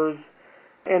workers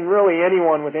and really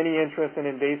anyone with any interest in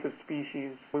invasive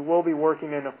species. We will be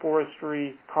working in a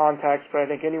forestry context, but I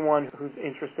think anyone who's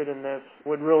interested in this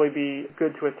would really be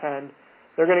good to attend.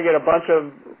 They're going to get a bunch of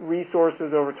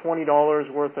resources, over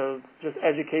 $20 worth of just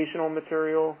educational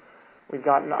material. We've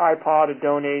got an iPod to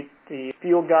donate, the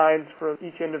field guides for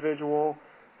each individual,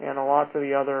 and a lot of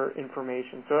the other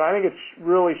information. So I think it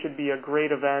really should be a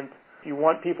great event. If you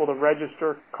want people to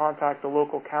register, contact the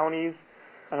local counties.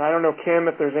 And I don't know, Kim,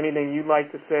 if there's anything you'd like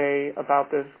to say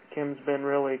about this. Kim's been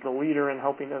really the leader in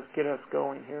helping us get us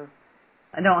going here.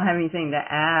 I don't have anything to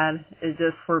add. It's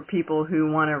just for people who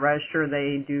want to register,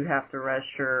 they do have to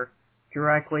register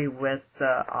directly with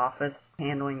the office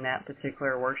handling that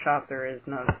particular workshop. There is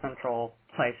no central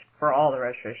place for all the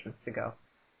registrations to go.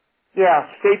 Yeah,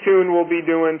 stay tuned. We'll be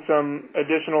doing some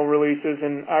additional releases,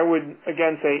 and I would,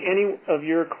 again, say any of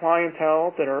your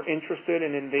clientele that are interested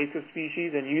in invasive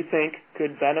species and you think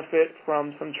could benefit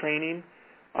from some training,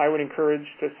 I would encourage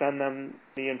to send them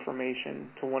the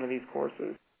information to one of these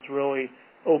courses. It's really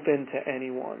open to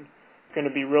anyone. It's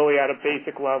going to be really at a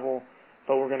basic level,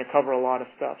 but we're going to cover a lot of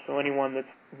stuff. So anyone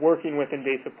that's working with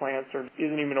invasive plants or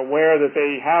isn't even aware that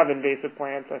they have invasive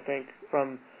plants, I think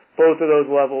from both of those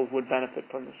levels would benefit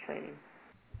from this training.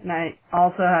 And I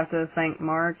also have to thank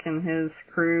Mark and his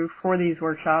crew for these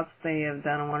workshops. They have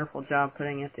done a wonderful job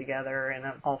putting it together and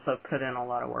have also put in a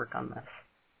lot of work on this.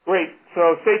 Great.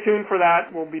 So stay tuned for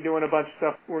that. We'll be doing a bunch of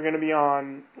stuff. We're going to be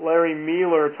on Larry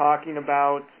Mueller talking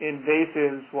about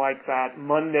invasives like that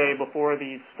Monday before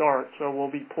these start. So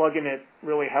we'll be plugging it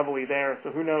really heavily there.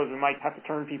 So who knows, we might have to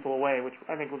turn people away, which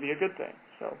I think would be a good thing.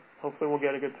 So hopefully we'll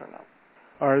get a good turnout.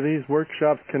 Are these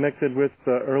workshops connected with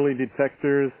early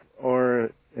detectors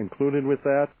or included with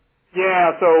that?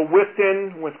 Yeah, so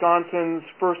WIFTN, Wisconsin's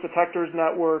First Detectors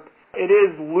Network, it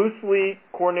is loosely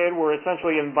coordinated. We're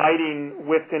essentially inviting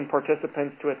WIFTN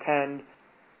participants to attend.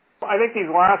 I think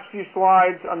these last few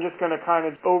slides, I'm just going to kind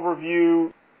of overview.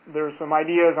 There's some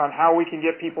ideas on how we can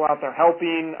get people out there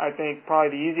helping. I think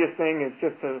probably the easiest thing is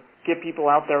just to get people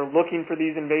out there looking for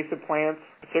these invasive plants,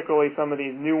 particularly some of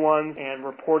these new ones, and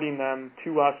reporting them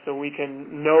to us so we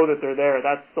can know that they're there.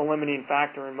 That's the limiting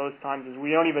factor in most times, is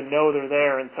we don't even know they're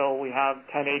there until we have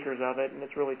 10 acres of it, and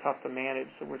it's really tough to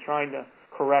manage. So we're trying to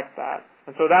correct that.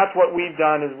 And so that's what we've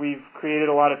done, is we've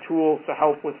created a lot of tools to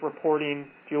help with reporting.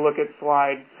 If you look at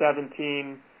slide 17,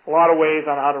 a lot of ways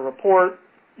on how to report.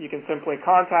 You can simply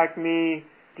contact me.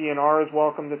 DNR is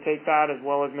welcome to take that, as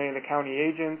well as many of the county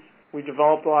agents. We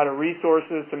developed a lot of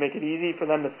resources to make it easy for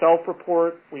them to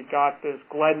self-report. We've got this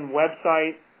Glidden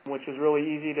website, which is really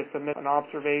easy to submit an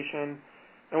observation.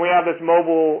 And we have this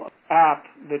mobile app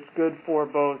that's good for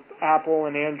both Apple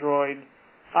and Android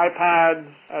iPads,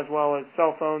 as well as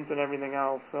cell phones and everything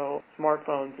else, so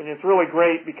smartphones. And it's really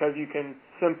great because you can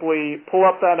simply pull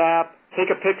up that app, take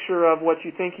a picture of what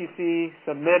you think you see,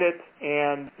 submit it,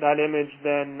 and that image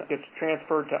then gets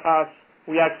transferred to us.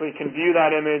 We actually can view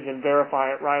that image and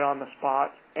verify it right on the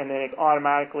spot, and then it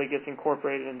automatically gets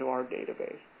incorporated into our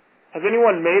database. Has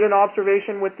anyone made an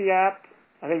observation with the app?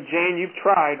 I think, Jane, you've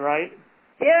tried, right?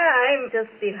 Yeah, I'm just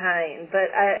behind,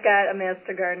 but I got a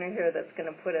master gardener here that's going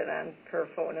to put it on per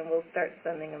phone, and we'll start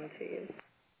sending them to you.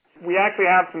 We actually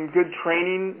have some good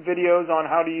training videos on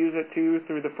how to use it, too,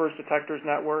 through the First Detectors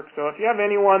Network. So if you have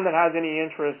anyone that has any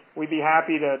interest, we'd be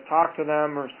happy to talk to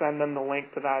them or send them the link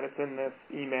to that. It's in this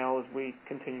email as we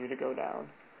continue to go down.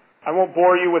 I won't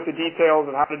bore you with the details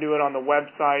of how to do it on the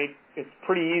website. It's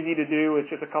pretty easy to do. It's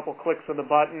just a couple clicks of the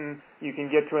button. You can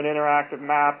get to an interactive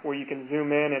map where you can zoom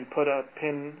in and put a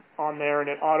pin on there, and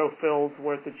it autofills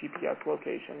where the GPS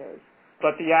location is.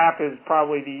 But the app is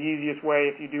probably the easiest way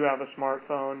if you do have a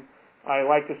smartphone. I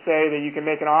like to say that you can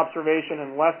make an observation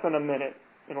in less than a minute.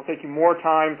 It'll take you more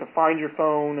time to find your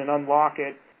phone and unlock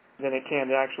it than it can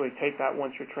to actually take that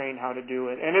once you're trained how to do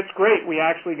it. And it's great. We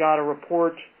actually got a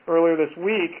report earlier this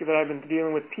week that I've been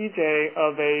dealing with PJ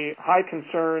of a high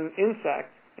concern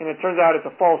insect. And it turns out it's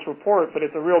a false report, but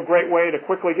it's a real great way to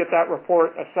quickly get that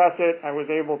report, assess it. I was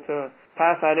able to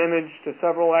pass that image to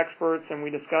several experts, and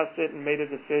we discussed it and made a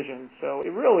decision. So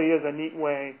it really is a neat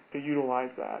way to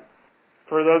utilize that.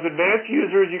 For those advanced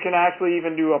users, you can actually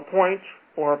even do a point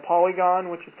or a polygon,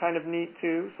 which is kind of neat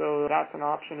too. So that's an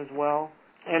option as well.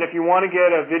 And if you want to get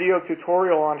a video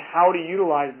tutorial on how to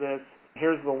utilize this,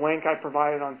 here's the link I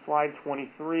provided on slide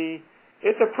 23.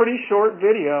 It's a pretty short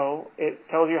video. It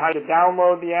tells you how to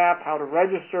download the app, how to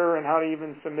register, and how to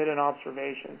even submit an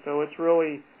observation. So it's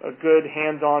really a good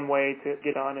hands-on way to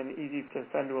get on and easy to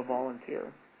send to a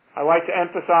volunteer. I like to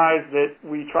emphasize that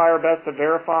we try our best to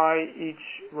verify each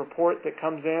report that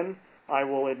comes in. I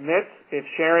will admit, if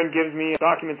Sharon gives me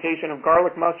documentation of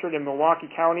garlic mustard in Milwaukee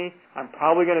County, I'm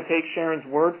probably going to take Sharon's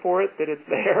word for it that it's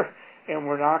there, and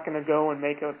we're not going to go and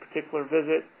make a particular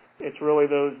visit. It's really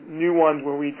those new ones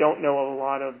where we don't know a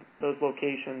lot of those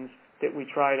locations that we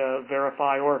try to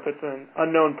verify, or if it's an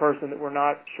unknown person that we're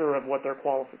not sure of what their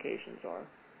qualifications are.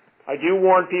 I do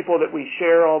warn people that we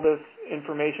share all this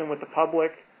information with the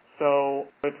public, so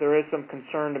if there is some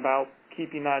concern about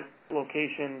keeping that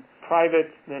location private,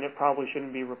 then it probably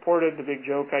shouldn't be reported. The big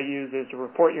joke I use is to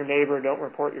report your neighbor, don't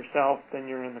report yourself, then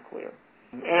you're in the clear.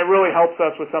 And it really helps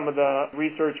us with some of the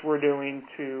research we're doing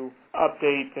to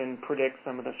update and predict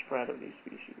some of the spread of these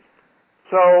species.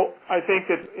 So I think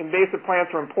that invasive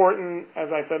plants are important.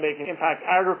 As I said, they can impact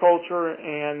agriculture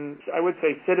and I would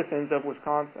say citizens of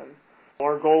Wisconsin.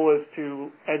 Our goal is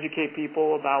to educate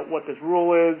people about what this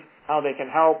rule is, how they can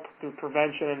help through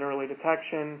prevention and early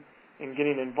detection, and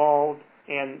getting involved.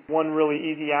 And one really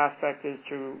easy aspect is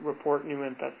to report new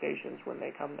infestations when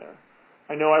they come there.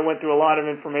 I know I went through a lot of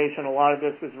information. A lot of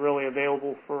this is really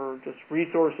available for just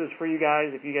resources for you guys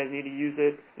if you guys need to use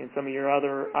it in some of your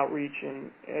other outreach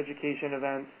and education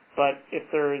events. But if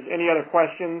there's any other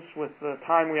questions with the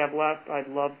time we have left, I'd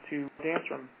love to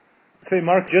answer them. Say,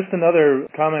 Mark, just another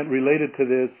comment related to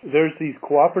this. There's these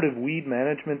cooperative weed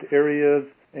management areas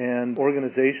and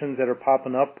organizations that are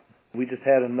popping up. We just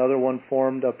had another one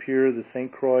formed up here, the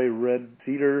St. Croix Red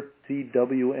Cedar,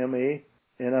 CWMA,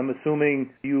 and I'm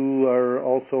assuming you are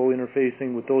also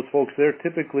interfacing with those folks. They're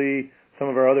typically some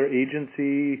of our other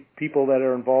agency people that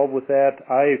are involved with that.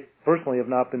 I personally have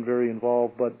not been very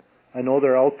involved, but I know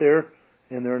they're out there,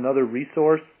 and they're another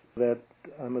resource that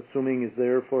I'm assuming is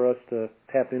there for us to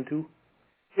tap into.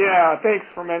 Yeah, thanks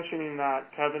for mentioning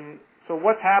that, Kevin. So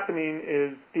what's happening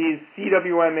is these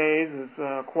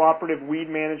CWMAs, cooperative weed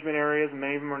management areas,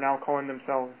 many of them are now calling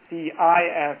themselves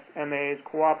CISMAs,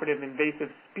 cooperative invasive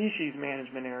species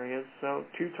management areas, so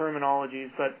two terminologies,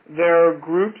 but they're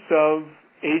groups of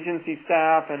agency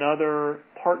staff and other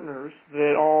partners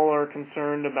that all are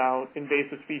concerned about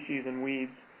invasive species and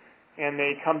weeds, and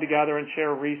they come together and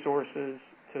share resources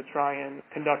to try and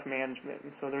conduct management.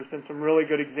 And so there's been some really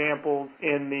good examples.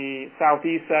 In the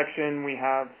southeast section, we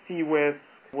have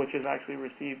CWISC, which has actually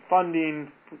received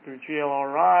funding through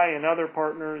GLRI and other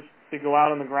partners to go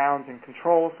out on the grounds and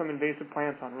control some invasive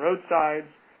plants on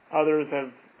roadsides. Others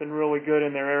have been really good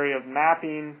in their area of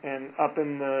mapping, and up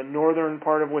in the northern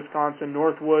part of Wisconsin,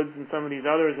 Northwoods and some of these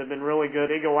others have been really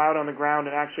good. They go out on the ground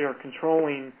and actually are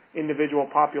controlling individual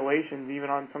populations,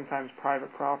 even on sometimes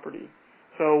private property.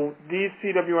 So these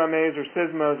CWMAs or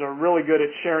SISMAs are really good at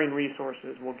sharing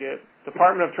resources. We'll get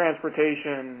Department of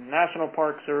Transportation, National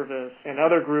Park Service, and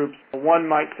other groups. One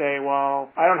might say,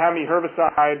 well, I don't have any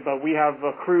herbicide, but we have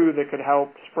a crew that could help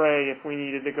spray if we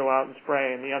needed to go out and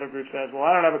spray. And the other group says, well,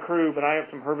 I don't have a crew, but I have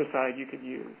some herbicide you could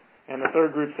use. And the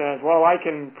third group says, well, I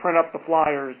can print up the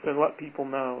flyers to let people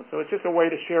know. So it's just a way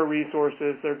to share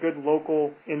resources. They're good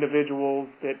local individuals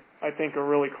that I think are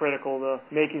really critical to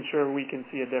making sure we can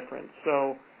see a difference.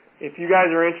 So if you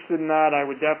guys are interested in that, I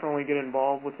would definitely get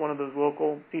involved with one of those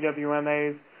local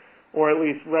CWMAs, or at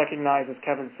least recognize, as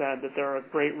Kevin said, that they're a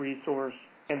great resource.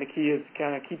 And the key is to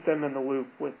kind of keep them in the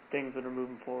loop with things that are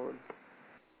moving forward.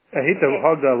 I hate to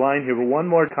hog the line here, but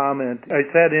one more comment. I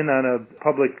sat in on a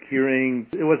public hearing.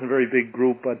 It wasn't a very big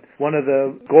group, but one of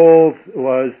the goals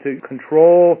was to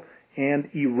control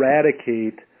and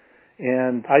eradicate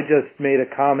And I just made a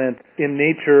comment, in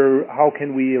nature, how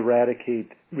can we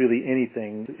eradicate really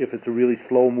anything? If it's a really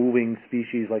slow-moving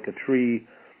species like a tree,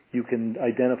 you can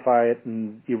identify it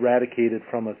and eradicate it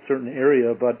from a certain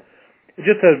area. But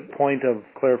just a point of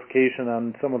clarification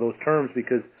on some of those terms,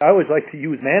 because I always like to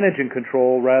use manage and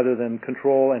control rather than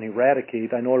control and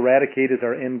eradicate. I know eradicate is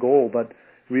our end goal, but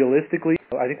realistically,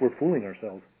 I think we're fooling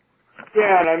ourselves.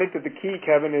 Yeah, and I think that the key,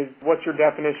 Kevin, is what's your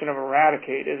definition of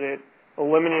eradicate? Is it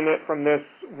eliminating it from this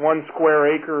 1 square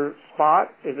acre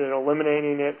spot? Is it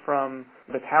eliminating it from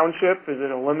the township? Is it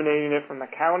eliminating it from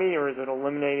the county? Or is it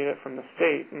eliminating it from the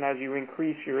state? And as you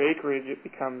increase your acreage, it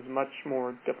becomes much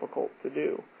more difficult to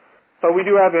do. But we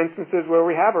do have instances where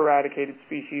we have eradicated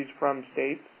species from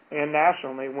states and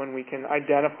nationally when we can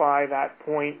identify that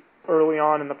point early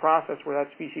on in the process where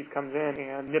that species comes in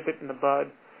and nip it in the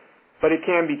bud. But it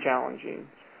can be challenging.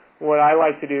 What I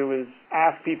like to do is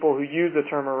ask people who use the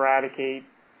term eradicate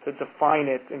to define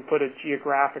it and put a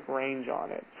geographic range on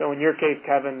it. So in your case,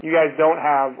 Kevin, you guys don't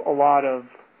have a lot of,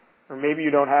 or maybe you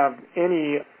don't have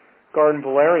any garden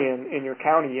valerian in your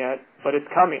county yet, but it's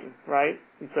coming, right?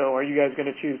 And so are you guys going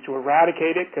to choose to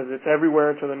eradicate it because it's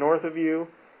everywhere to the north of you,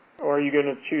 or are you going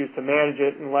to choose to manage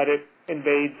it and let it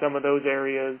invade some of those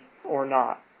areas or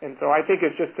not? And so I think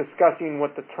it's just discussing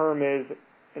what the term is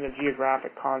in a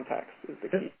geographic context is the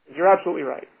key. You're absolutely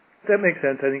right. That makes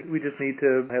sense. I think we just need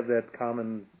to have that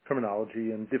common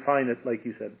terminology and define it like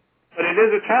you said. But it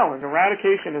is a challenge.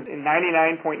 Eradication is in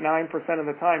 99.9% of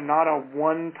the time not a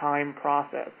one-time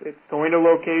process. It's going to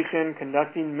location,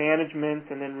 conducting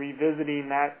management, and then revisiting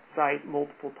that site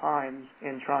multiple times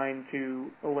and trying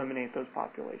to eliminate those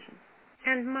populations.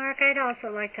 And Mark, I'd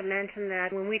also like to mention that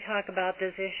when we talk about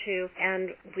this issue and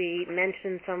we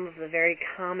mention some of the very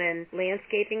common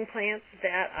landscaping plants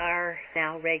that are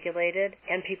now regulated,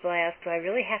 and people ask, do I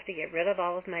really have to get rid of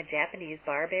all of my Japanese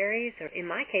barberries? Or in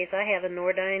my case, I have a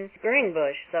Nordine burning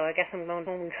bush, so I guess I'm going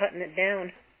home and cutting it down.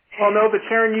 Well, no, but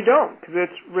Sharon, you don't, because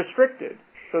it's restricted.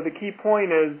 So the key point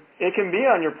is it can be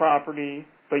on your property,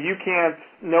 but you can't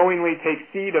knowingly take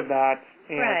seed of that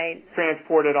and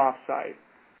transport it off-site.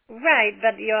 Right,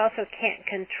 but you also can't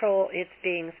control its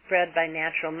being spread by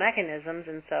natural mechanisms,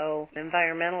 and so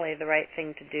environmentally the right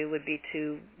thing to do would be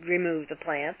to remove the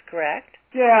plants, correct?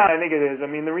 Yeah, I think it is. I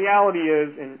mean, the reality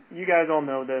is, and you guys all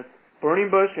know this,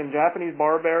 burning bush and Japanese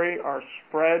barberry are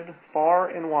spread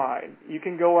far and wide. You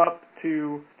can go up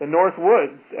to the North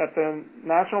Woods at the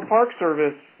National Park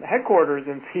Service headquarters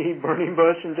and see burning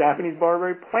bush and Japanese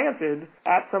barberry planted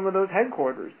at some of those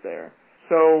headquarters there.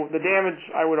 So the damage,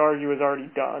 I would argue, is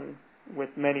already done with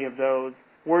many of those.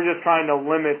 We're just trying to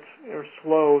limit or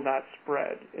slow that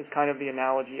spread is kind of the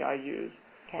analogy I use.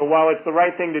 Okay. But while it's the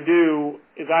right thing to do,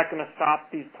 is that going to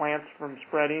stop these plants from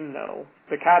spreading? No.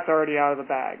 The cat's already out of the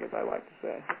bag, as I like to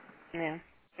say. Yeah.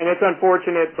 And it's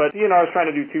unfortunate, but I was trying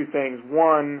to do two things.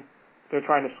 One, they're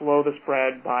trying to slow the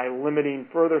spread by limiting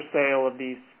further sale of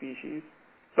these species.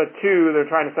 But two,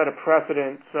 they're trying to set a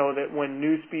precedent so that when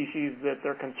new species that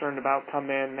they're concerned about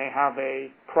come in, they have a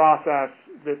process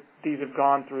that these have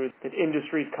gone through, that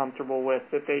industry's comfortable with,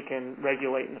 that they can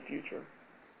regulate in the future.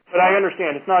 But I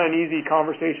understand it's not an easy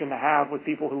conversation to have with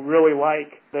people who really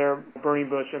like their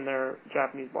burning bush and their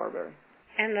Japanese barberry.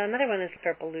 And another one is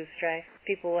purple loosestrife.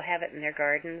 People will have it in their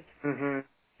gardens. Mm-hmm.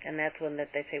 And that's when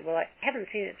that they say, well, I haven't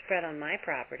seen it spread on my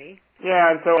property. Yeah,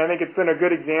 and so I think it's been a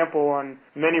good example on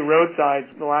many roadsides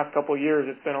the last couple of years.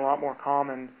 It's been a lot more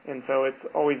common, and so it's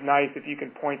always nice if you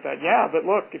can point that, yeah, but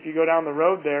look, if you go down the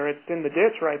road there, it's in the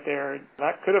ditch right there.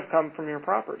 That could have come from your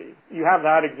property. You have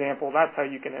that example. That's how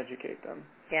you can educate them.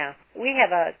 Yeah. We have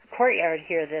a courtyard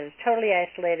here that is totally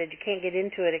isolated. You can't get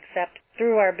into it except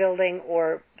through our building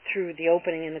or through the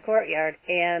opening in the courtyard.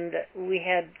 And we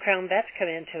had crown vetch come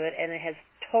into it, and it has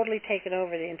totally taken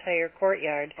over the entire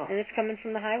courtyard, and it's coming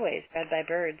from the highways, fed by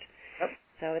birds. Yep.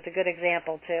 So it's a good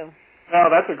example, too. Oh,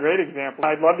 that's a great example.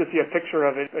 I'd love to see a picture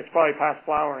of it. It's probably past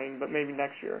flowering, but maybe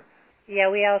next year. Yeah,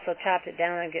 we also chopped it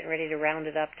down. I'm getting ready to round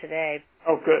it up today.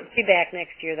 Oh, good. Be back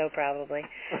next year, though, probably.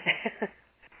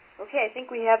 Okay, I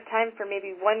think we have time for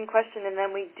maybe one question, and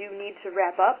then we do need to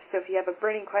wrap up. So if you have a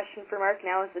burning question for Mark,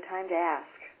 now is the time to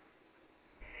ask.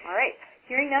 All right.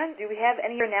 Hearing none, do we have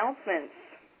any announcements?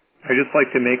 I'd just like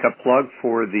to make a plug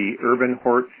for the Urban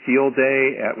Hort Field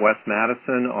Day at West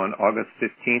Madison on August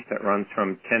 15th. That runs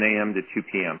from 10 a.m. to 2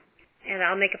 p.m. And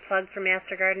I'll make a plug for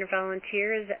Master Gardener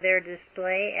Volunteers, their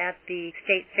display at the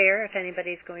State Fair, if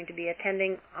anybody's going to be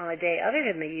attending on a day other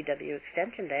than the UW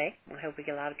Extension Day. I hope we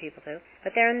get a lot of people to.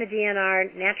 But they're in the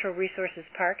DNR Natural Resources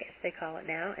Park, as they call it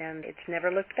now, and it's never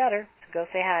looked better. So go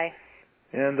say hi.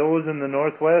 And those in the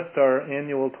Northwest, our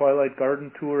annual Twilight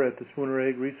Garden Tour at the Spooner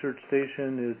Egg Research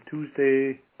Station is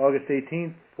Tuesday, August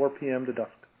 18th, 4 p.m. to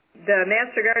dusk. The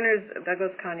Master Gardeners of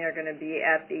Douglas County are going to be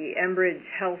at the Enbridge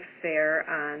Health Fair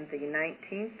on the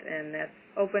 19th, and that's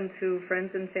open to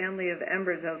friends and family of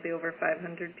Enbridge. There'll be over 500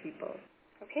 people.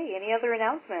 Okay, any other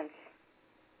announcements?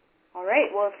 All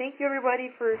right, well, thank you,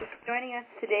 everybody, for joining us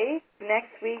today.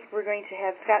 Next week, we're going to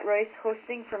have Scott Royce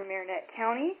hosting from Marinette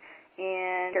County,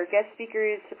 and our guest speaker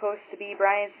is supposed to be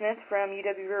Brian Smith from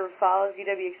UW River Falls,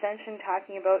 UW Extension,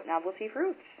 talking about novelty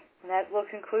fruits. And that will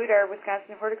conclude our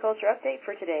Wisconsin Horticulture Update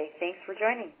for today. Thanks for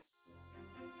joining.